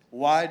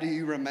 Why do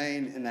you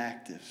remain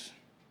inactive?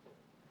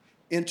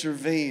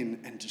 Intervene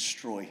and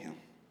destroy him.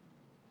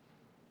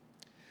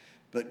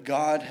 But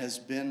God has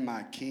been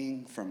my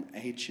king from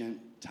ancient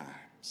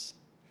times,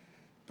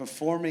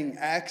 performing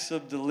acts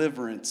of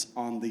deliverance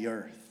on the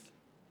earth.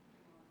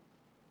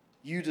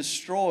 You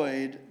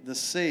destroyed the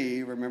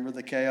sea. Remember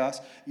the chaos?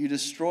 You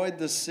destroyed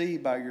the sea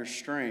by your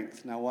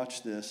strength. Now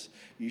watch this.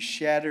 You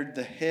shattered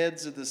the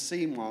heads of the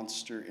sea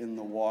monster in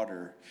the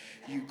water.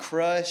 You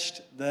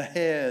crushed the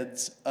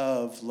heads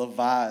of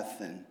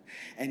Leviathan,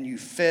 and you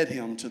fed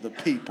him to the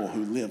people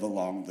who live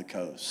along the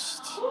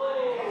coast.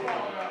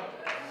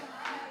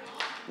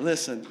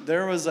 Listen,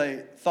 there was a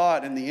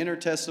thought in the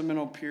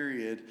intertestamental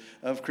period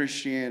of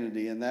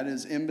Christianity, and that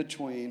is in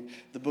between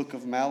the book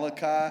of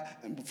Malachi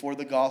and before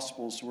the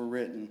Gospels were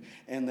written,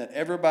 and that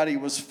everybody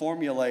was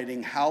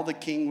formulating how the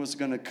king was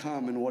going to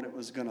come and what it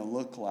was going to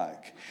look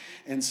like.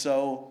 And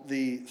so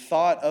the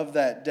thought of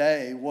that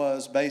day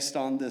was based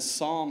on this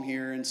psalm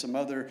here and some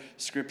other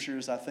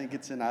scriptures. I think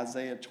it's in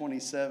Isaiah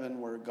 27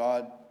 where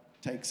God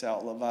takes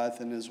out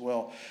Leviathan as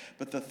well.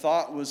 But the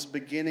thought was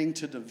beginning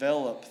to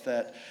develop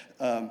that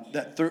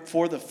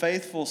for the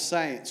faithful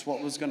saints,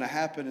 what was going to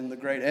happen in the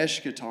great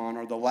eschaton,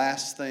 or the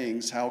last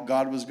things, how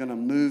God was going to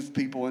move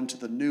people into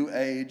the new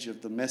age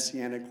of the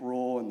messianic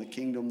rule and the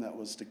kingdom that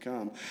was to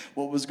come.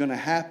 What was going to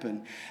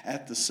happen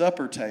at the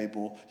supper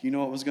table, you know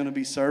what was going to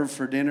be served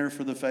for dinner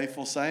for the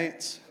faithful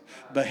saints?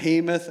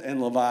 Behemoth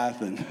and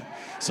Leviathan.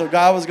 So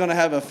God was going to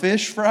have a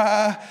fish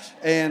fry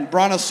and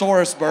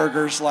brontosaurus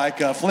burgers like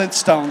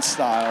Flintstone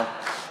style.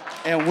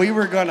 And we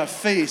were going to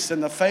feast,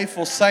 and the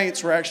faithful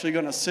saints were actually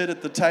going to sit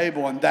at the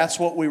table, and that's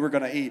what we were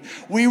going to eat.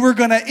 We were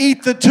going to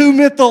eat the two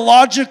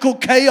mythological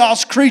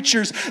chaos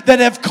creatures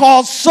that have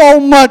caused so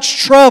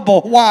much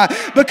trouble. Why?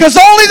 Because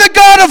only the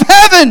God of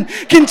heaven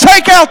can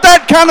take out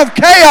that kind of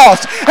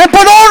chaos and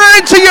put order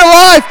into your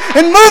life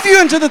and move you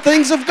into the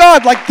things of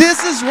God. Like,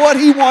 this is what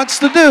He wants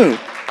to do.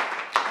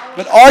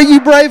 But are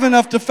you brave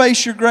enough to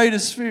face your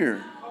greatest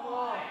fear?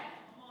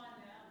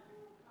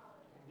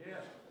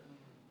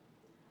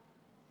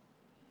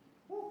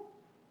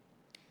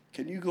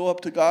 Can you go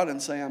up to God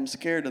and say, I'm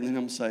scared, and then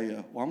Him say,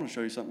 well, I'm going to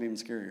show you something even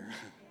scarier.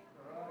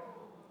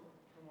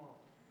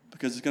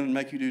 Because it's going to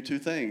make you do two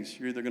things.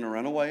 You're either going to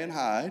run away and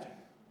hide,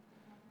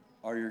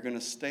 or you're going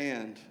to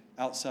stand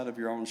outside of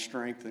your own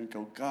strength and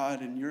go,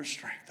 God, in your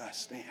strength I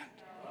stand.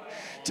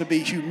 To be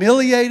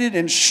humiliated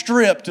and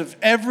stripped of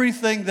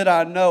everything that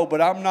I know, but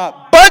I'm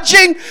not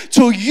budging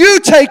till you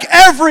take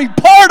every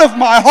part of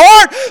my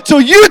heart,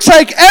 till you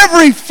take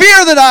every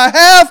fear that I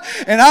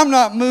have, and I'm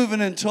not moving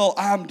until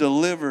I'm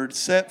delivered,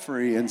 set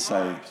free, and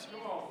saved.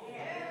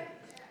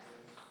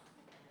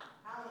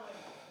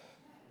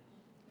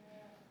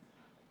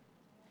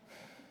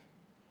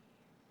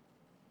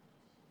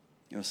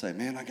 You'll say,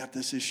 man, I got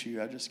this issue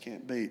I just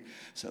can't beat.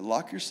 So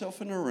lock yourself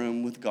in a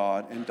room with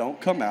God and don't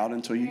come out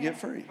until you get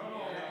free.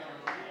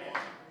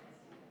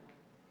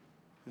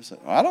 You say,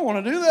 I don't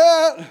want to do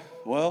that.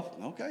 Well,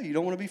 okay, you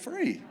don't want to be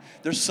free.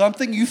 There's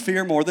something you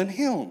fear more than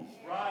Him.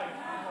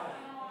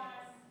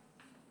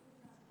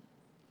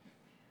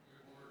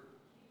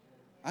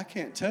 I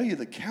can't tell you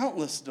the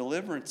countless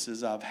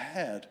deliverances I've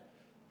had,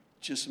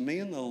 just me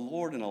and the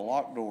Lord in a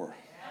locked door.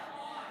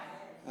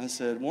 I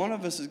said, one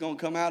of us is going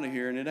to come out of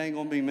here, and it ain't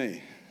going to be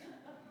me.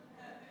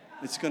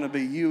 It's going to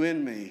be you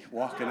and me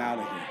walking out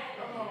of here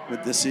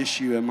with this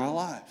issue in my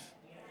life.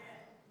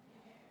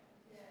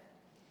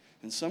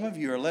 And some of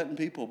you are letting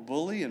people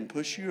bully and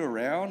push you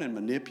around and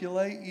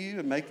manipulate you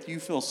and make you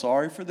feel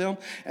sorry for them,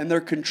 and they're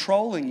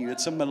controlling you.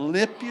 It's a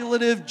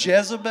manipulative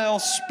Jezebel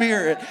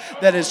spirit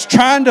that is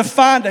trying to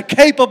find a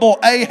capable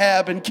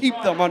Ahab and keep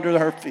them under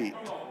her feet.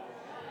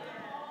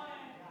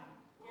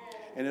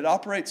 And it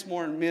operates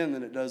more in men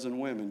than it does in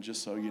women,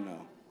 just so you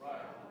know.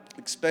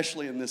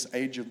 Especially in this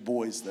age of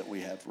boys that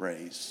we have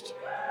raised.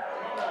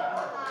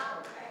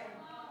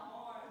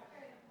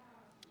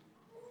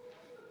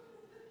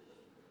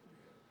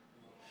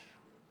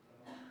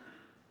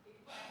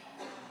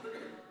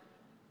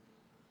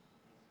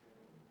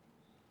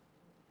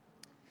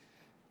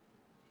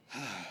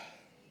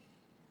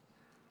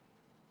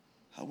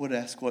 I would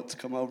ask what's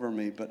come over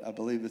me, but I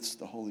believe it's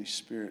the Holy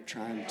Spirit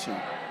trying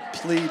to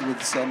plead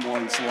with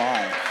someone's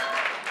life.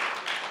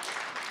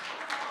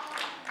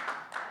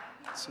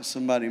 So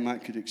somebody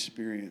could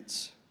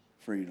experience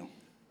freedom.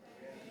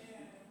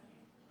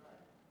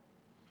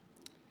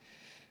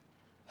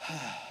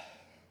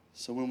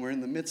 So when we're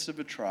in the midst of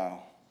a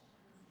trial,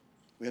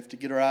 we have to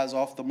get our eyes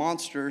off the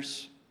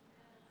monsters.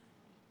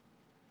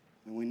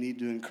 And we need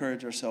to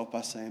encourage ourselves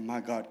by saying,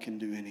 my God can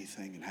do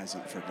anything and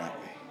hasn't forgotten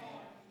me.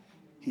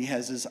 He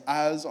has His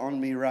eyes on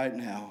me right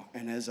now.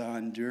 And as I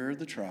endure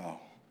the trial,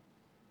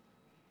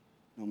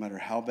 no matter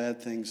how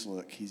bad things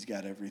look, He's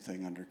got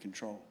everything under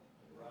control.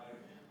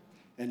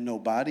 And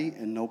nobody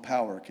and no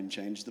power can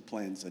change the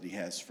plans that He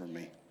has for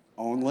me.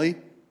 Only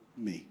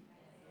me.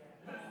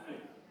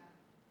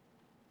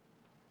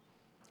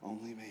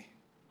 Only me.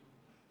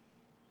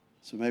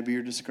 So maybe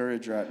you're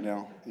discouraged right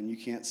now and you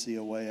can't see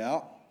a way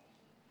out.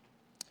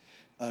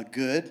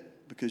 Good,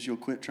 because you'll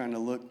quit trying to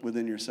look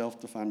within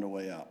yourself to find a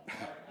way out.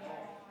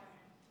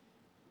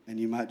 And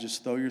you might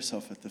just throw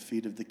yourself at the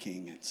feet of the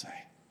King and say,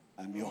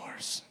 I'm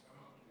yours.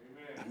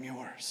 I'm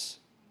yours.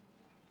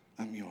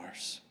 I'm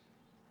yours.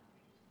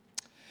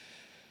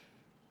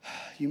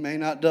 You may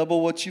not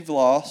double what you've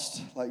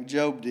lost like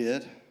Job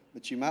did,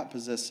 but you might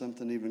possess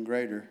something even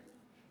greater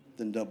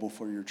than double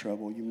for your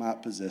trouble. You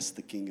might possess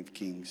the King of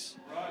Kings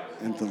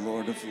and the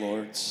Lord of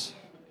Lords,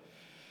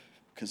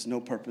 because no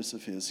purpose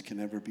of His can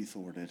ever be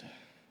thwarted.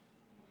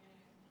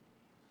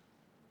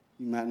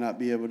 You might not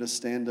be able to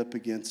stand up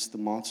against the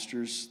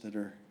monsters that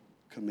are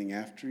coming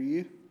after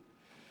you,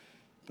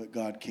 but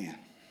God can.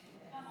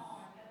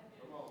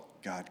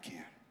 God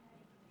can.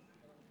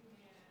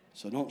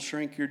 So don't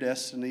shrink your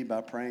destiny by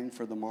praying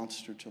for the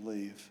monster to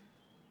leave.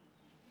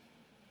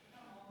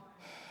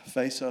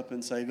 Face up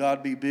and say,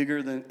 God, be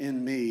bigger than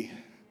in me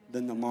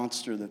than the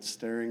monster that's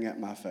staring at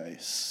my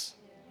face.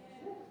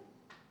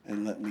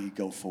 And let me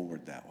go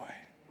forward that way.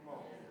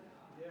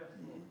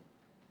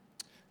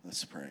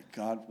 Let's pray.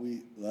 God,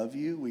 we love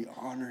you. We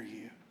honor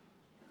you.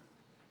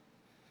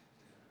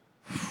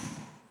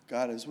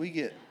 God, as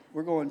we're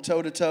going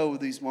toe to toe with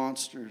these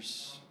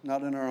monsters,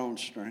 not in our own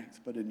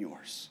strength, but in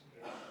yours.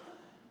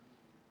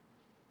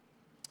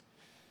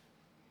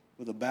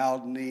 With a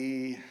bowed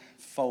knee,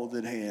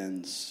 folded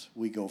hands,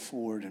 we go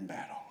forward in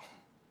battle.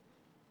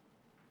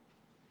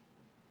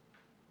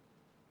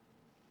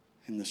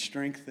 in the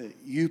strength that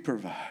you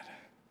provide,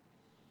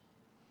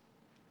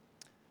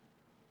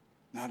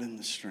 not in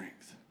the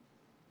strength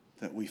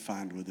that we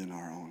find within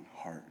our own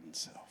heart and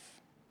self.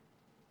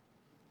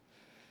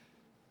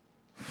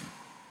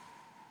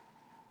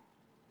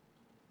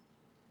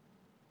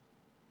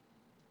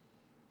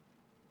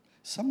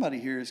 Somebody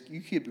here is, you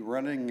keep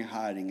running and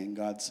hiding, and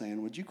God's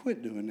saying, would you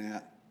quit doing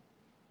that?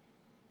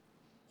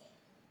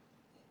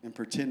 And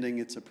pretending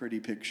it's a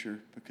pretty picture,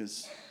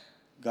 because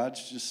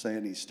God's just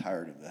saying he's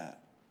tired of that.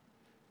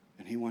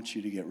 And he wants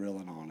you to get real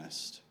and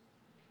honest.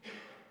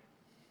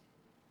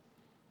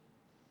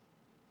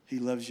 He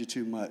loves you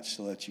too much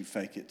to let you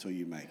fake it till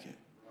you make it.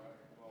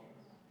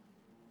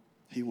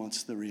 He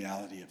wants the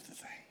reality of the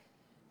thing.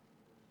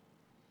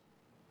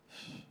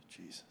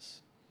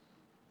 Jesus.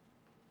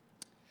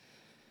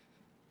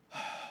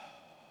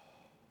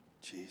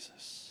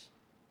 Jesus.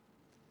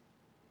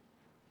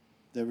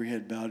 With every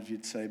head bowed, if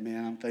you'd say,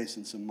 man, I'm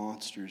facing some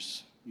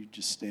monsters, you'd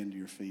just stand to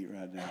your feet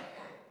right now.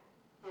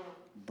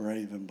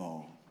 Brave and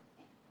bold.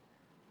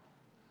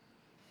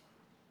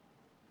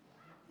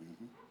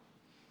 Mm-hmm.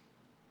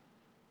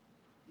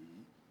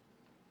 Mm-hmm.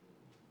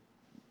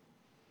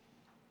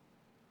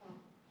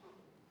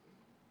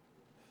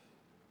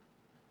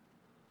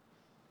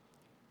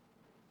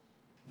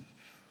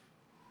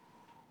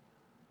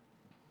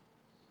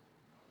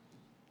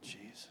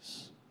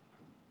 Jesus.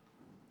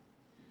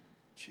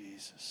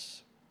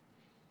 Jesus.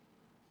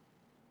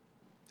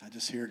 I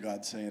just hear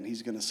God saying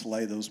he's going to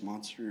slay those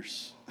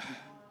monsters.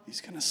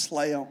 He's going to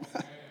slay them.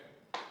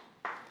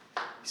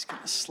 He's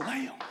going to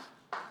slay them.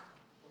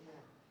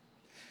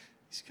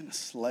 He's going to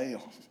slay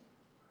them.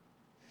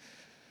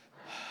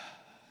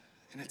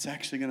 And it's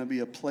actually going to be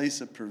a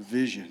place of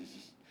provision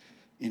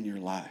in your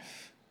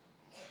life.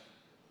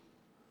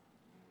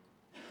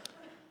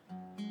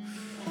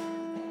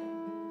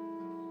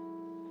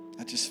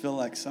 I just feel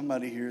like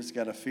somebody here has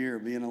got a fear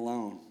of being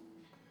alone.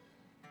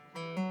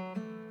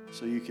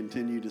 So you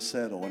continue to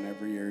settle in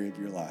every area of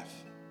your life.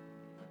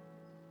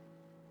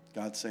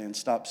 God's saying,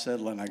 stop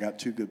settling. I got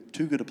too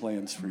good of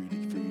plans for you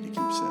to keep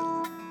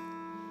settling.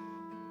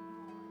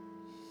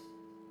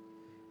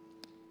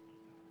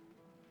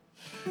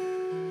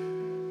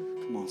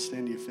 Come on,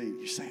 stand to your feet.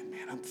 You're saying,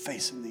 man, I'm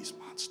facing these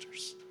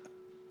monsters.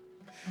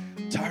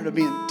 I'm tired of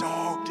being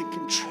dogged and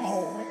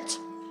controlled.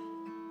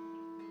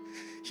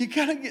 You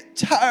got to get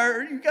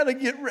tired. You got to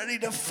get ready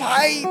to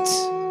fight.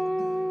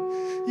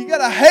 You got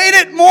to hate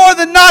it more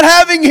than not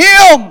having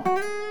him.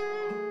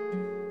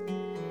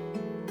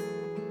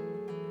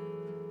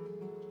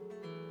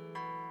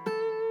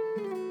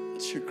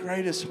 It's your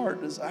greatest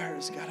heart desire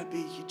has got to be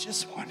you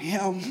just want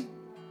him. You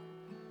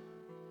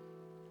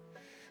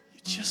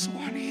just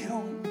want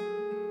him.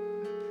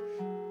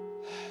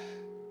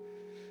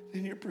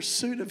 In your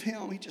pursuit of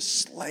him, he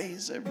just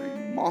slays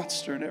every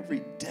monster and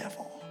every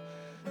devil.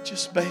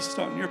 Just based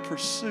on your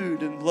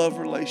pursuit and love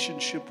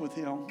relationship with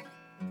him.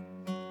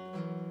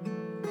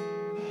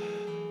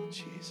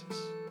 Jesus.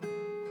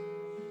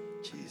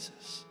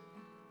 Jesus.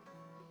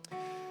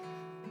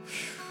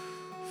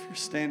 If you're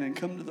standing,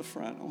 come to the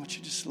front. I want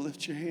you just to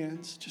lift your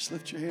hands. Just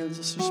lift your hands.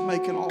 Let's just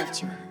make an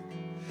altar.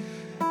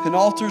 An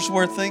altar's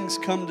where things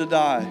come to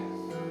die.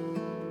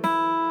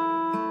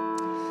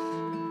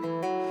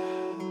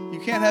 You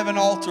can't have an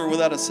altar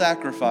without a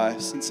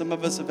sacrifice. And some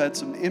of us have had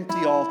some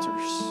empty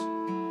altars.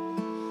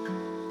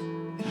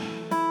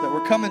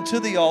 We're coming to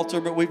the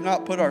altar, but we've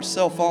not put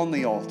ourselves on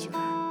the altar.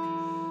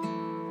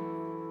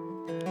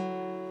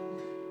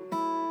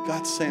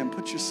 God's saying,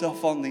 put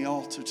yourself on the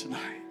altar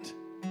tonight.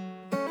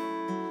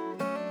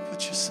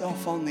 Put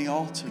yourself on the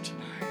altar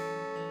tonight.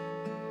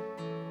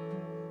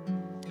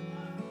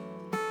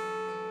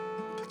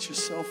 Put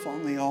yourself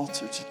on the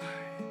altar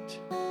tonight.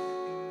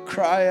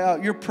 Cry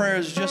out. Your prayer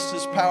is just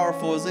as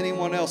powerful as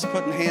anyone else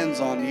putting hands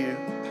on you.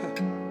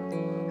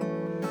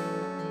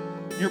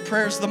 Your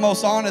prayer is the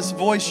most honest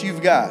voice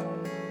you've got.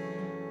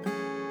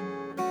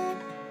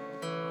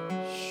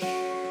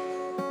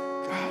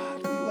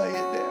 God, we lay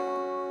it down.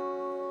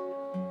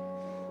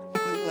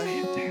 We lay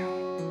it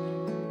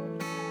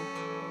down.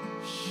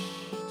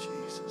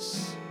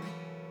 Jesus.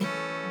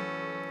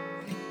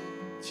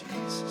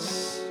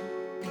 Jesus.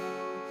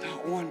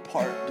 Not one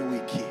part do we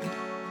keep.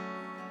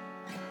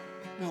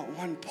 Not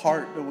one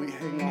part do we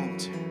hang on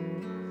to.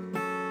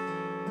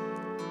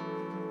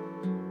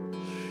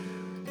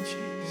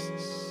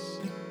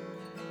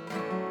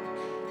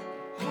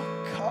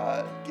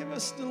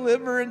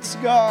 Deliverance,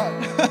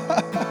 God.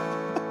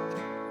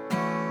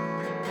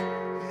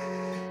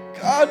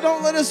 God,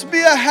 don't let us be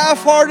a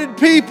half-hearted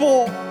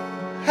people,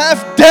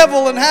 half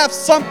devil and half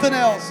something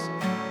else.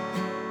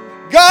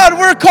 God,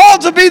 we're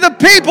called to be the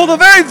people, the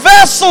very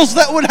vessels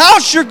that would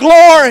house your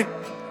glory.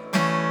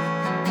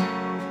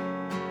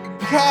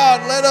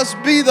 God, let us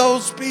be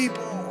those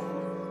people.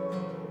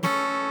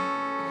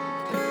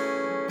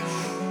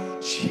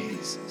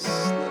 Jesus,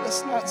 let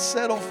us not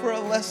settle for a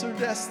lesser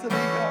destiny,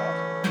 God.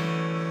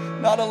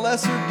 Not a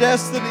lesser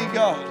destiny,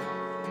 God.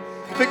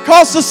 If it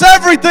costs us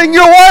everything,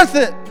 you're worth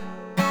it.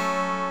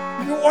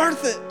 You're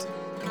worth it.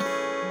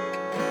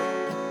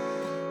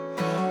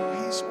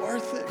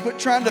 Quit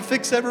trying to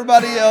fix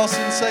everybody else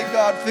and say,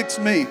 God, fix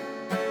me.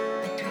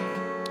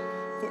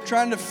 Quit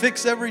trying to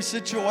fix every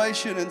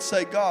situation and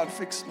say, God,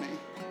 fix me.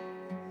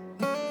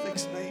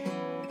 Fix me.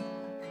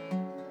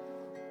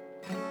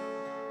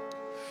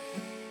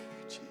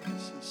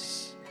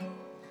 Jesus.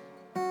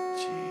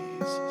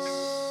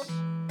 Jesus.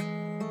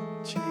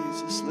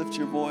 Jesus, lift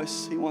your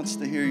voice. He wants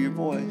to hear your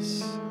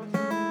voice.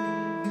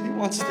 He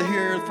wants to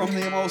hear from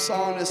the most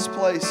honest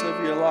place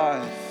of your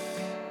life.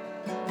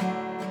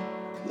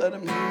 Let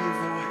him hear your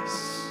voice.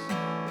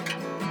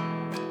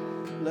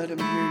 Let him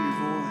hear your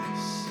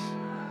voice.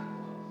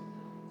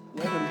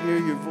 Let him hear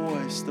your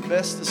voice. The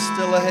best is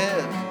still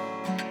ahead.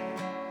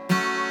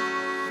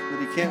 But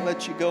he can't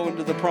let you go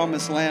into the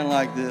promised land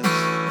like this.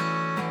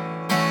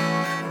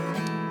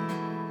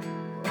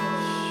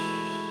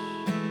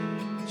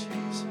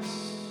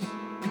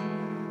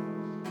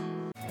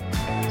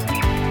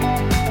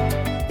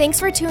 Thanks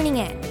for tuning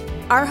in.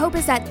 Our hope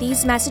is that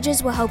these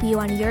messages will help you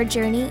on your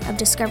journey of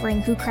discovering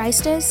who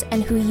Christ is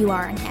and who you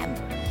are in Him.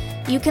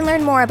 You can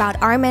learn more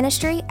about our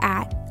ministry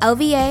at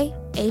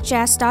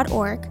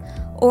lvahs.org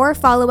or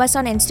follow us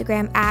on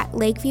Instagram at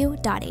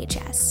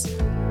lakeview.hs.